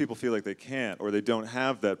 Sometimes people feel like they can't, or they don't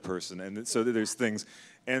have that person, and so there's things.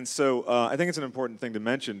 And so I think it's an important thing to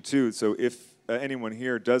mention, too. So if anyone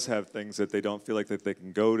here does have things that they don't feel like that they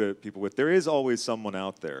can go to people with, there is always someone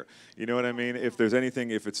out there. You know what I mean? If there's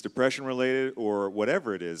anything, if it's depression-related or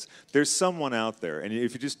whatever it is, there's someone out there. And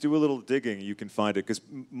if you just do a little digging, you can find it. Because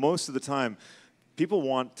most of the time, people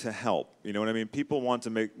want to help. You know what I mean? People want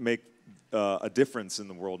to make a difference in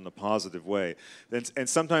the world in a positive way. And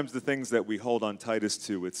sometimes the things that we hold on tightest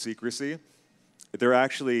to with secrecy, they're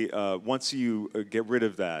actually, once you get rid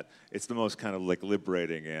of that, it's the most kind of like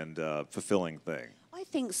liberating and fulfilling thing. I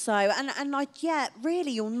think so. And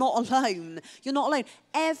really, you're not alone. You're not alone.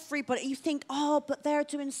 Everybody, you think, oh, but they're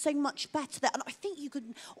doing so much better there. And I think you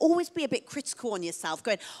could always be a bit critical on yourself,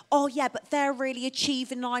 going, oh, yeah, but they're really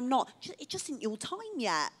achieving and I'm not. It just isn't your time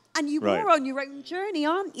yet. And you are on your own journey,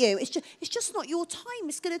 aren't you? It's just not your time.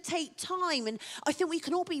 It's going to take time. And I think we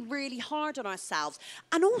can all be really hard on ourselves.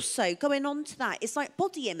 And also, going on to that, it's like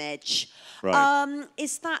body image. Right.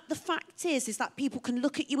 Is that the fact is that people can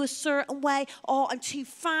look at you a certain way. Oh, I'm too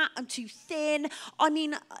fat, I'm too thin. I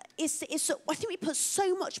mean, I think we put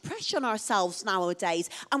so much pressure on ourselves nowadays.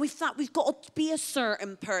 And we've got to be a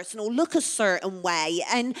certain person or look a certain way.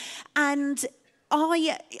 And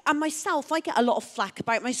I get a lot of flack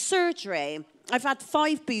about my surgery. I've had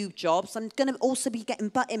 5 boob jobs. I'm going to also be getting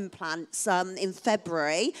butt implants in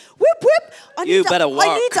February. Whoop, whoop. You better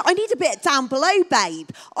work. I need a bit down below, babe.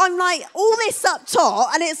 I'm like, all this up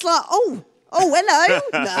top, and it's like, oh, hello.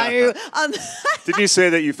 No. Did you say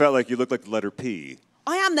that you felt like you looked like the letter P?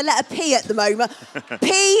 I am the letter P at the moment.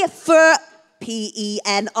 P for Penis.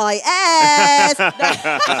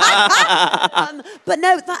 But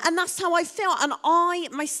no, that's how I feel. And I,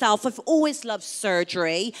 myself, I've always loved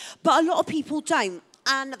surgery, but a lot of people don't.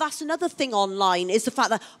 And that's another thing online, is the fact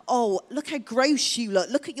that, oh, look how gross you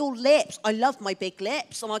look. Look at your lips. I love my big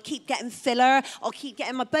lips, and I'll keep getting filler. I'll keep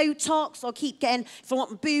getting my Botox. I'll keep getting, if I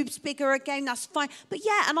want my boobs bigger again, that's fine. But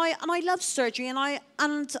yeah, and I love surgery, and I'm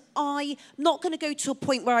not going to go to a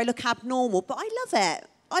point where I look abnormal, but I love it.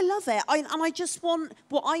 I love it. And I just want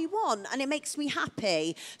what I want, and it makes me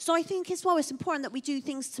happy. So I think as well, it's important that we do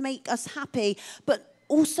things to make us happy, but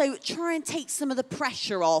also try and take some of the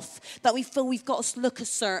pressure off that we feel we've got to look a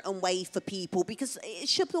certain way for people, because it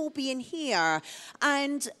should all be in here.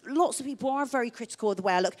 And lots of people are very critical of the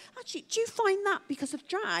way I look. Actually, do you find that because of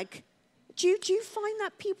drag? Do you find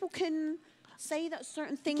that people can say that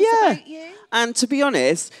certain things about you? And to be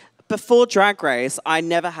honest, before Drag Race, I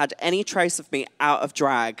never had any trace of me out of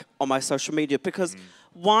drag on my social media, because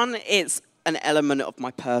one, it's an element of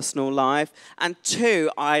my personal life, and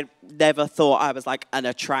 2, I never thought I was like an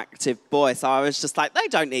attractive boy, so I was just like, they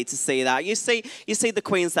don't need to see that. You see the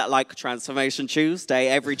queens that like Transformation Tuesday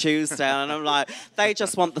every Tuesday, and I'm like, they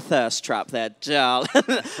just want the thirst trap there, darling.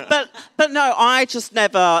 but no, I just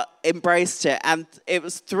never embraced it, and it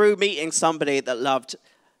was through meeting somebody that loved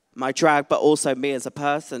my drag, but also me as a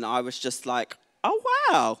person. I was just like, oh,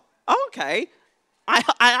 wow, okay.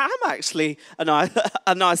 I am actually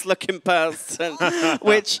a nice looking person,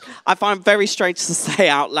 which I find very strange to say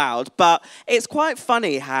out loud. But it's quite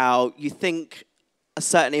funny how you think a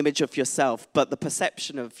certain image of yourself, but the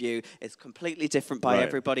perception of you is completely different by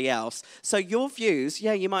everybody else. So your views,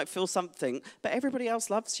 yeah, you might feel something, but everybody else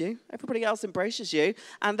loves you. Everybody else embraces you,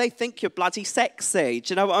 and they think you're bloody sexy.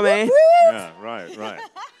 Do you know what I mean? Yeah, right.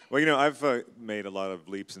 Well, you know, I've made a lot of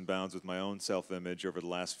leaps and bounds with my own self-image over the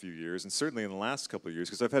last few years, and certainly in the last couple of years,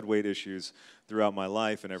 because I've had weight issues throughout my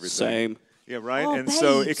life and everything. Same. Yeah, right? Oh, and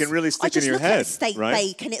so it can really stick in your head, I just look at steak right?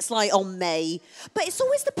 bake and it's like on me. But it's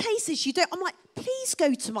always the places you don't. I'm like, please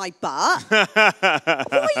go to my butt.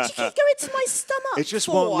 Why do you keep going to my stomach? It just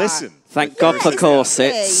for? won't listen. Thank God for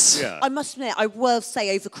corsets. Yeah. I must admit, I will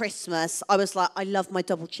say over Christmas, I was like, I love my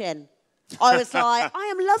double chin. I was like, I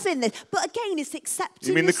am loving this. But again, it's accepting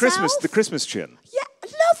You mean yourself. the Christmas chin? Yeah, I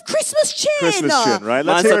love Christmas chin. Christmas chin, right?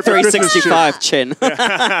 Mine's hear a it for Christmas 365 chin. No,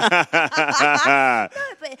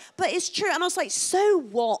 but it's true. And I was like, so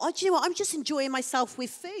what? Do you know what? I'm just enjoying myself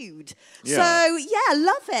with food. Yeah. So, yeah,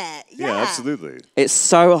 love it. Yeah, absolutely. It's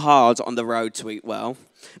so hard on the road to eat well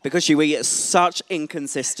because you eat at such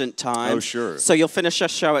inconsistent times. Oh, sure. So you'll finish a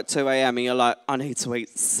show at 2 a.m. and you're like, I need to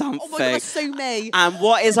eat something. Oh, my God, that's so me. And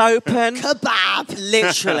what is open? Kebab.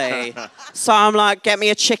 Literally. So I'm like, get me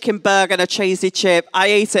a chicken burger and a cheesy chip.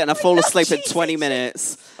 I eat it and I fall asleep in 20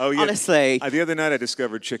 minutes. Oh, yeah. Honestly. The other night I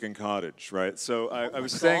discovered Chicken Cottage, right? So I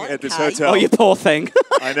was staying God, at this okay. hotel. Oh, you poor thing.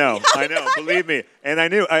 I know, believe me. And I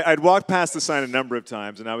knew, I'd walked past the sign a number of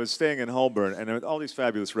times, and I was staying in Holborn, and there were all these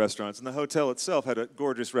fabulous restaurants, and the hotel itself had a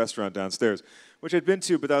gorgeous restaurant downstairs, which I'd been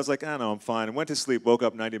to, but I was like, I don't know, I'm fine. And went to sleep, woke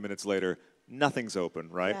up 90 minutes later, nothing's open,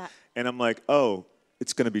 right? Yeah. And I'm like, oh,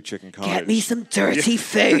 it's going to be Chicken Cottage. Get me some dirty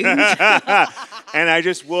food. And I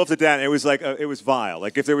just wolfed it down. It was like, it was vile.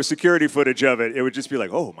 Like, if there was security footage of it, it would just be like,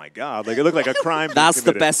 oh, my God. Like, it looked like a crime being That's the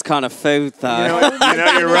committed. best kind of food, though. You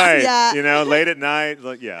know, you're right. Yeah. You know, late at night.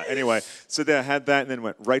 Like, yeah. Anyway, so then I had that and then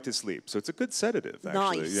went right to sleep. So it's a good sedative,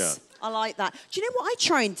 actually. Nice. Yeah. I like that. Do you know what I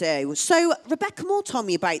try and do? So Rebecca Moore told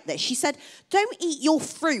me about this. She said, don't eat your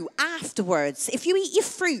fruit afterwards. If you eat your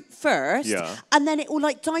fruit first, and then it will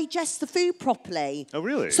like digest the food properly. Oh,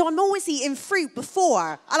 really? So I'm always eating fruit before.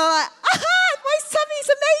 And I'm like, aha, my tummy's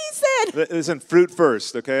amazing. Listen, fruit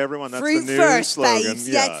first, okay, everyone? That's Fruit the new first, slogan. babes.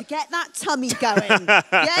 Yeah, to get that tummy going. Get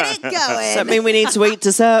it going. Does that mean we need to eat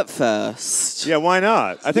dessert first? Yeah, why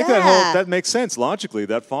not? I think that makes sense. Logically,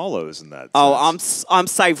 that follows in that sense. I'm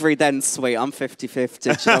savoury then sweet. I'm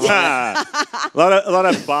 50-50. You know what? a lot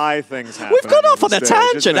of bi things happen. We've gone off on a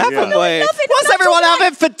tangent, haven't we? What's everyone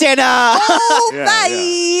having for dinner? Oh, Yeah,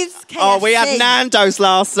 babes. Oh, we had KFC. Nando's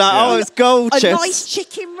last night. Yeah. Oh, it was gorgeous. A nice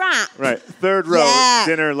chicken wrap. Right, third row, Yeah.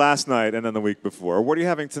 dinner last night and then the week before. What are you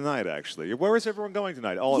having tonight, actually? Where is everyone going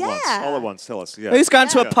tonight? All at once. Yeah. All at once. Tell us. Yeah. Who's going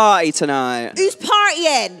to a Yeah. party tonight? Who's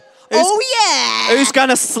partying? Oh, yeah. Who's going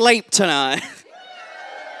to sleep tonight?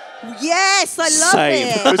 Yes, I love Same.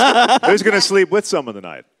 it. Who's going to sleep with someone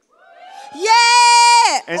tonight?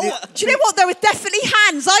 Yeah. And Do you know what? There were definitely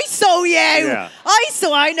hands. I saw you. Yeah.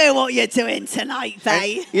 I know what you're doing tonight,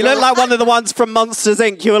 babe. You look like one of the ones from Monsters,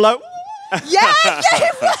 Inc. You were like, Yeah.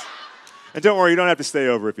 And don't worry, you don't have to stay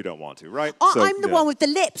over if you don't want to, right? So, I'm the yeah. one with the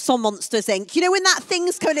lips on Monsters, Inc. You know when that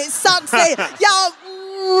thing's coming, it sucks it. Yeah.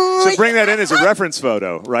 So bring that in as a reference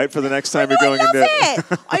photo, right, for the next time you're going into.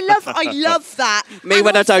 I love that. me And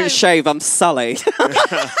when I also- don't shave, I'm sullied.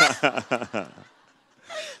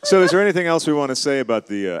 So is there anything else we want to say about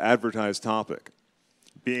the advertised topic?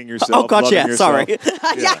 Being yourself. Oh, God, loving yeah, yourself. sorry.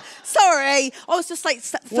 Yeah, sorry. I was just like,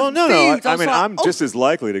 for Well, no. food, I was mean, like, I'm oh. just as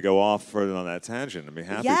likely to go off further on that tangent. I'd be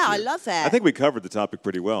happy Yeah, to. I love it. I think we covered the topic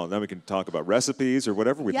pretty well. And then we can talk about recipes or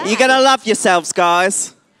whatever we Yeah. think. You're going to love yourselves,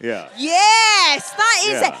 guys. Yeah. Yes, that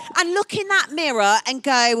is Yeah. it. And look in that mirror and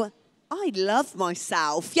go, I love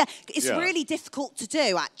myself. Yeah, it's Yeah. really difficult to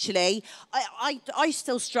do, actually. I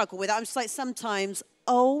still struggle with it. I'm just like, sometimes,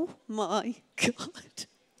 oh my God.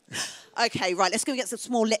 Okay, right, let's go get some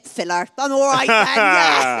small lip filler. I'm all right then,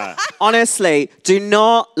 yeah. Honestly, do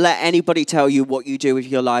not let anybody tell you what you do with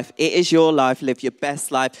your life. It is your life. Live your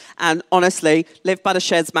best life. And honestly, live by the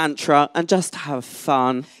Sheds mantra and just have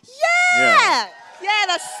fun. Yeah. Yeah,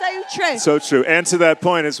 that's so true. So true. And to that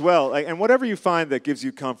point as well, like, and whatever you find that gives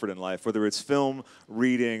you comfort in life, whether it's film,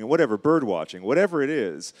 reading, whatever, bird watching, whatever it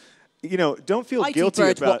is, you know, don't feel I do guilty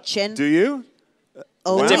bird about. watching. Do you?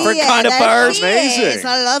 Oh, Wow. Different yeah, kind of there bird. she Amazing. is.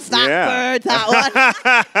 I love that Yeah. bird, that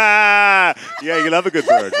one. Yeah, you love a good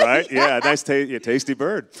bird, right? Yeah, nice, tasty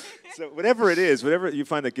bird. So whatever it is, whatever you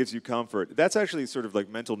find that gives you comfort, that's actually sort of like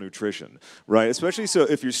mental nutrition, right? Especially so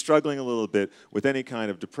if you're struggling a little bit with any kind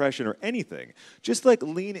of depression or anything, just like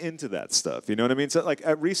lean into that stuff. You know what I mean? So like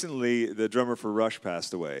recently, the drummer for Rush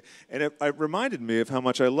passed away, and it reminded me of how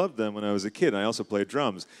much I loved them when I was a kid. And I also played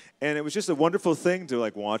drums, and it was just a wonderful thing to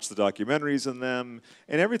like watch the documentaries on them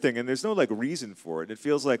and everything. And there's no like reason for it. It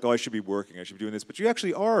feels like, oh, I should be working, I should be doing this, but you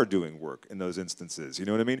actually are doing work in those instances. You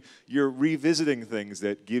know what I mean? You're revisiting things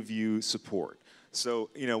that give you support. So,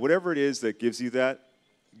 you know, whatever it is that gives you that,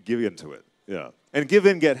 give into it. Yeah. And give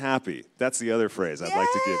in, get happy. That's the other phrase I'd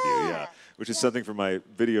like to give you. Yeah. Which is something from my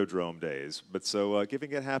Videodrome days. But so give in,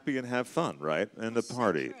 get happy, and have fun, right? And the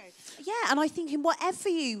party. So yeah, and I think in whatever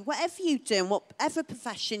you do, and whatever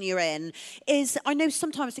profession you're in, is I know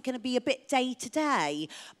sometimes it's going to be a bit day to day,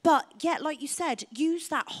 but yeah, like you said, use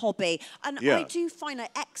that hobby. And I do find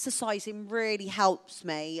that exercising really helps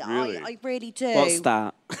me. Really? I really do. What's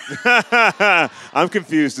that? I'm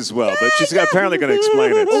confused as well, but she's apparently going to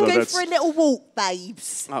explain it. Or So go that's for a little walk,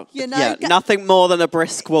 babes. Oh, You know, yeah, nothing more than a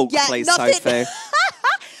brisk walk, Yeah, please, nothing- Sophie.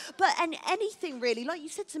 But anything really, like you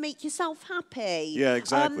said, to make yourself happy. Yeah,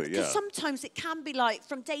 exactly, yeah. Because sometimes it can be like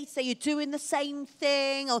from day to day you're doing the same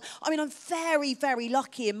thing. Or I mean, I'm very, very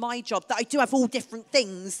lucky in my job that I do have all different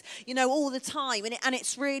things, you know, all the time, and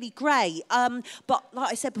it's really great. But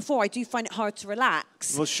like I said before, I do find it hard to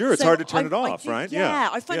relax. Well, sure, it's hard to turn it off, right? Yeah,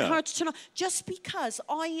 I find it hard to turn off just because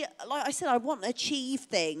like I said, I want to achieve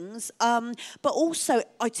things. But also,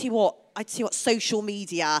 I tell you what, social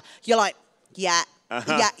media, you're like, yeah.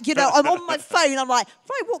 Yeah, you know, I'm on my phone. I'm like,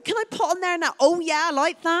 right, what can I put on there now? Oh, yeah, I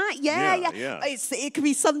like that. Yeah. It can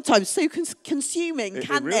be sometimes so consuming,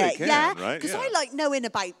 can't really it? can, Yeah, right? because Yeah. I like knowing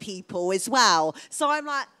about people as well. So I'm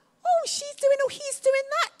like, oh, she's doing, or he's doing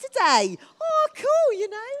that today. Oh, cool, you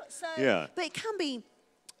know. So, Yeah. But it can be.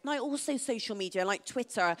 Like also social media, like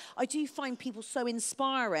Twitter, I do find people so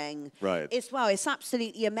inspiring. Right. As well, it's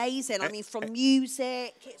absolutely amazing. I mean, from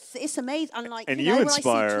music, it's amazing. And like, And you you know,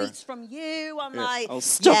 inspire- when I see tweets from you, I'm like, Oh,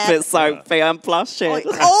 stop yeah. it, Sophie. I'm blushing. Like,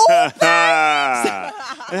 oh,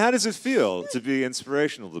 And how does it feel to be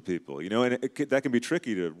inspirational to people? You know, and that can be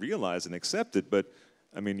tricky to realize and accept it, but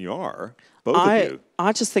I mean, you are, both of you.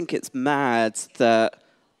 I just think it's mad that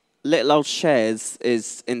Little Old Shares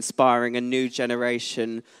is inspiring a new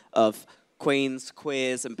generation of queens,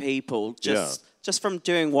 queers, and people just from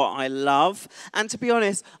doing what I love. And to be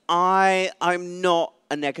honest, I'm not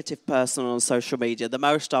a negative person on social media. The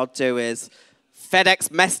most I'll do is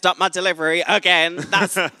FedEx messed up my delivery again.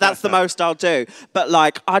 That's the most I'll do. But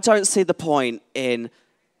like, I don't see the point in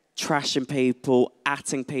trashing people,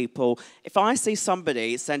 atting people. If I see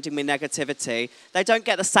somebody sending me negativity, they don't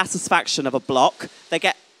get the satisfaction of a block. They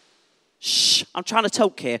get, shh, I'm trying to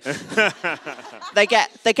talk here. They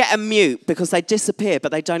get a mute because they disappear,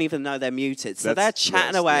 but they don't even know they're muted. So they're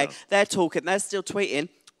chatting away, they're talking, they're still tweeting.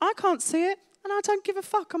 I can't see it, and I don't give a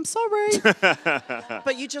fuck. I'm sorry.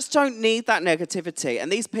 But you just don't need that negativity.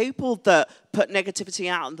 And these people that put negativity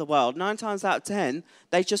out in the world, 9 times out of 10,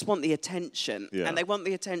 they just want the attention. Yeah. And they want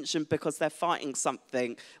the attention because they're fighting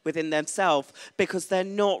something within themselves, because they're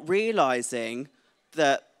not realizing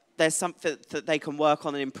that there's something that they can work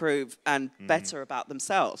on and improve and better about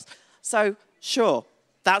themselves. So, sure,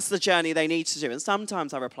 that's the journey they need to do. And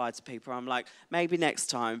sometimes I reply to people, I'm like, maybe next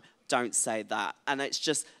time, don't say that. And it's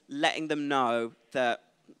just letting them know that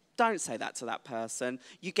don't say that to that person.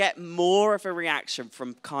 You get more of a reaction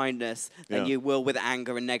from kindness than you will with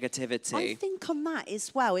anger and negativity. I think on that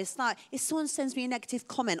as well, it's like if someone sends me a negative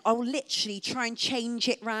comment, I will literally try and change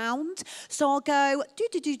it round. So I'll go,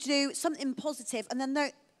 do, something positive, and then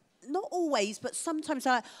they're, not always, but sometimes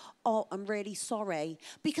they're like, oh, I'm really sorry.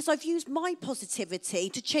 Because I've used my positivity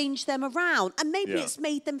to change them around. And maybe it's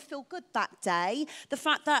made them feel good that day. The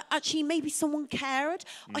fact that actually maybe someone cared.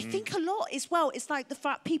 I think a lot as well, it's like the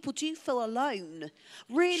fact people do feel alone.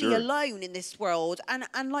 Really alone in this world.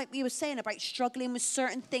 And like we were saying about struggling with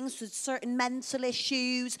certain things, with certain mental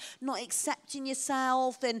issues, not accepting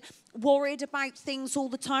yourself and worried about things all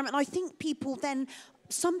the time. And I think people then,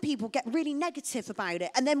 some people get really negative about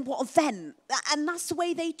it, and then what a vent, and that's the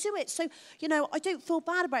way they do it. So, you know, I don't feel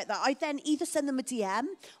bad about that. I then either send them a DM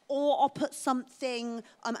or I'll put something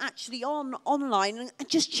actually online and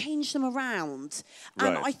just change them around.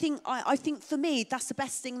 And I think for me, that's the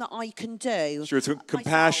best thing that I can do. Sure, it's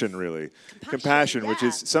compassion, really. Compassion, which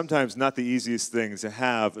is sometimes not the easiest thing to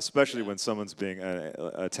have, especially when someone's being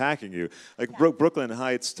attacking you. Like Brooklyn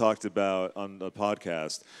Heights talked about on the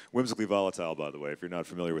podcast, Whimsically Volatile, by the way, if you're not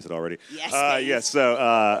familiar with it already. Yes.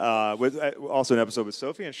 So with also an episode with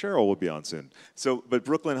Sophie and Cheryl will be on soon. So, but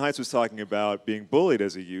Brooklyn Heights was talking about being bullied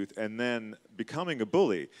as a youth and then becoming a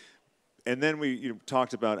bully. And then we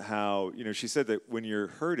talked about how, she said that when you're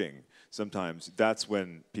hurting, sometimes that's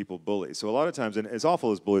when people bully. So a lot of times, and as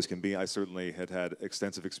awful as bullies can be, I certainly had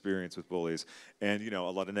extensive experience with bullies and, a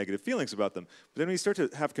lot of negative feelings about them. But then when you start to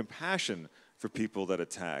have compassion for people that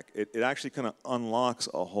attack, it actually kind of unlocks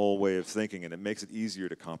a whole way of thinking, and it makes it easier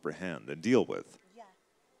to comprehend and deal with.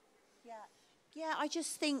 Yeah, I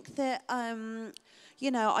just think that,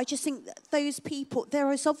 I just think that those people, there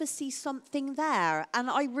is obviously something there. And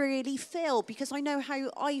I really feel, because I know how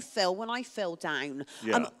I feel when I feel down.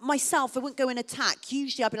 Yeah. Myself, I wouldn't go and attack.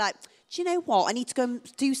 Usually I'd be like, do you know what? I need to go and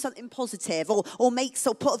do something positive, or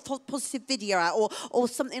put a positive video out, or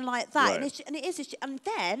something like that. Right. And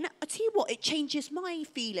then I tell you what, it changes my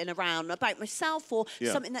feeling around about myself, or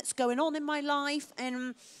something that's going on in my life.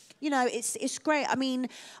 And it's great. I mean,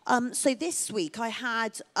 so this week I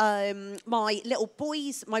had my little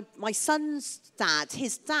boy's, my son's dad,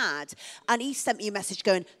 his dad, and he sent me a message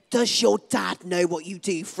going, "Does your dad know what you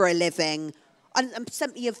do for a living?" And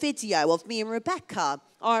sent me a video of me and Rebecca,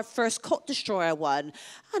 our first Cot Destroyer one.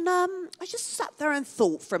 And I just sat there and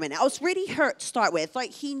thought for a minute. I was really hurt to start with.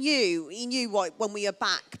 Like, he knew when we were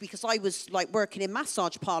back, because I was like working in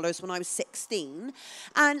massage parlors when I was 16.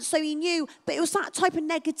 And so he knew, but it was that type of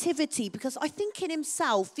negativity, because I think in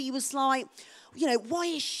himself, he was like, why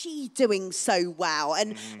is she doing so well?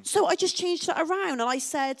 And so I just changed that around, and I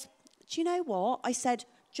said, do you know what? I said,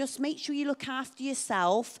 just make sure you look after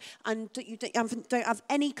yourself, and you don't have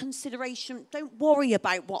any consideration. Don't worry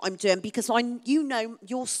about what I'm doing, because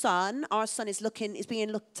your son, our son, is being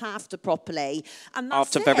looked after properly, and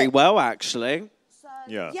that's very well, actually.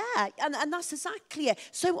 Yeah, and that's exactly it.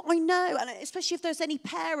 So I know, and especially if there's any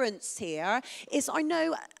parents here, I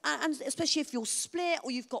know, and especially if you're split or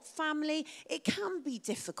you've got family, it can be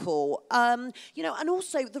difficult. And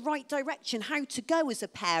also the right direction, how to go as a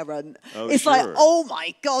parent. It's like, oh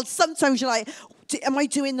my God, sometimes you're like, am I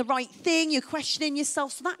doing the right thing? You're questioning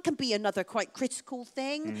yourself. So that can be another quite critical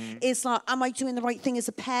thing. Is like, am I doing the right thing as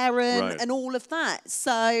a parent, and all of that?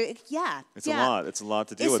 So, yeah. It's a lot. It's a lot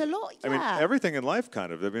to deal with. It's a lot, I mean, everything in life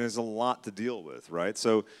kind of. I mean, there's a lot to deal with, right?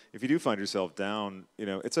 So if you do find yourself down,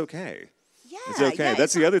 it's okay. Yeah, it's okay. yeah,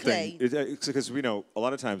 That's exactly. the other thing. Because, a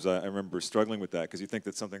lot of times I remember struggling with that, because you think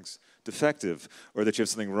that something's defective, or that you have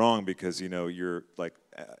something wrong because, you're like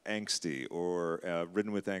angsty or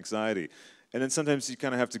ridden with anxiety. And then sometimes you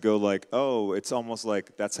kind of have to go like, oh, it's almost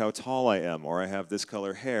like that's how tall I am, or I have this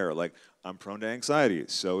color hair. Like, I'm prone to anxiety.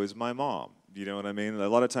 So is my mom. You know what I mean? A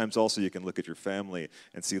lot of times also you can look at your family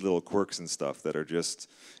and see little quirks and stuff that are just,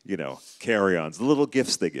 carry-ons, the little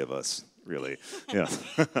gifts they give us, really. Yeah.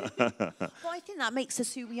 Well, I think that makes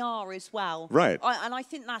us who we are as well. Right. And I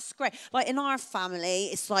think that's great. Like, in our family,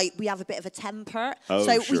 it's like we have a bit of a temper. Oh,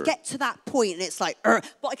 so sure. we get to that point, and it's like, but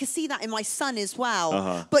I can see that in my son as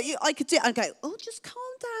well. But I could do it and go, oh, just calm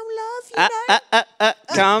down, love,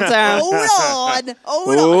 Calm down.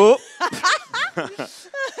 Hold on.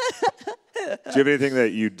 Do you have anything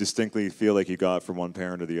that you distinctly feel like you got from one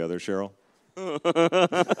parent or the other, Cheryl?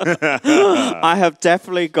 I have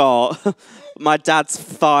definitely got my dad's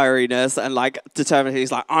fieriness and determined.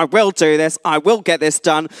 He's like, I will do this. I will get this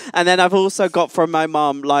done. And then I've also got from my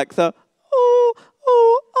mum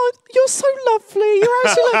you're so lovely. You're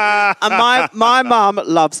actually and my mum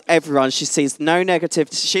loves everyone. She sees no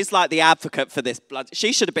negativity. She's like the advocate for this blood.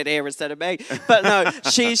 She should have been here instead of me. But no,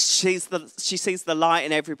 she sees the light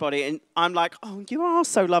in everybody. And I'm like, oh, you are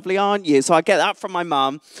so lovely, aren't you? So I get that from my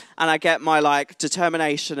mum, and I get my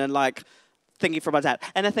determination and thinking from my dad.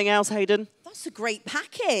 Anything else, Hayden? That's a great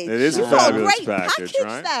package. It is a fabulous great package,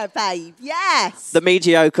 right? there, babe. Yes. The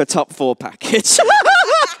mediocre top 4 package.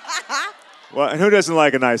 Well, and who doesn't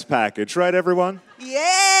like a nice package, right, everyone?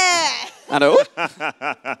 Yeah. I know.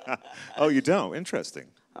 Oh, you don't? Interesting.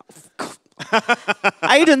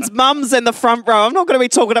 Aiden's mum's in the front row. I'm not going to be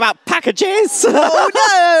talking about packages.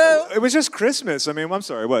 Oh, no. It was just Christmas. I mean, I'm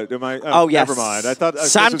sorry. What? Am I? Oh, yes. Never mind. I thought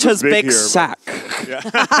Santa's Christmas was big here, sack. Yeah.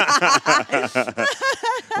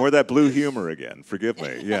 More that blue humor again. Forgive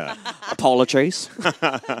me. Yeah. Apologies.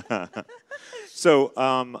 So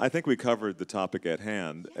I think we covered the topic at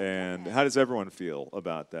hand. And how does everyone feel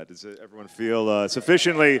about that? Does everyone feel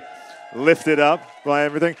sufficiently lifted up by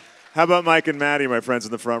everything? How about Mike and Maddie, my friends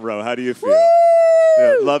in the front row? How do you feel?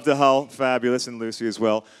 Yeah, love to Hull, fabulous, and Lucy as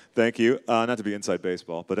well. Thank you. Not to be inside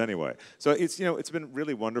baseball, but anyway. So it's it's been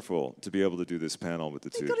really wonderful to be able to do this panel with the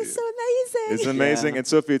two of you. It's so amazing. It's amazing. Yeah. And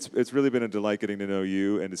Sophie, it's really been a delight getting to know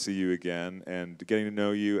you and to see you again and getting to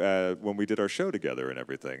know you when we did our show together and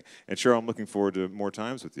everything. And Cheryl, I'm looking forward to more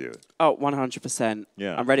times with you. Oh, 100%.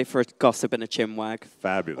 Yeah. I'm ready for a gossip and a chinwag.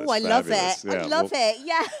 Fabulous. Oh, I love it. Yeah, I love it.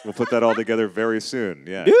 Yeah. We'll put that all together very soon.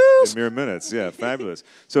 Yeah. Yes. In mere minutes. Yeah. Fabulous.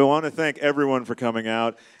 So I want to thank everyone for coming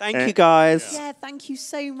out. Thank you, guys. Yeah, thank you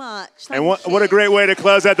so much. And what a great way to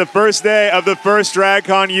close out the first day of the first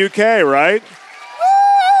DragCon UK, right?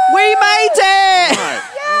 We made it! All right.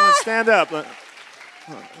 Everyone stand up.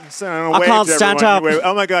 I can't stand up.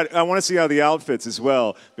 Oh my God, I want to see how the outfits as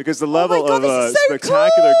well, because the level God, of this is so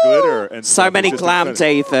spectacular cool. glitter and So stuff is many just glam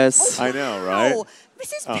incredible. divas. I know, right? Oh,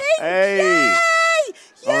 Mrs. Oh, Pink. hey. Yay!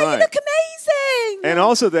 All Yeah, right. you look amazing. And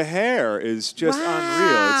also the hair is just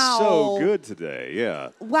unreal. It's so Wow. good today. Yeah.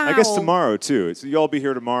 Wow. I guess tomorrow too. You'll all be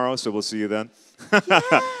here tomorrow, so we'll see you then.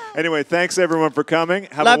 Anyway, thanks everyone for coming.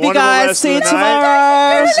 Have Love a you wonderful guys. rest See of you the night.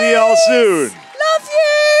 tomorrow. And see y'all soon. Love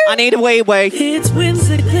you. I need a wee wee. It's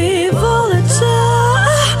whimsically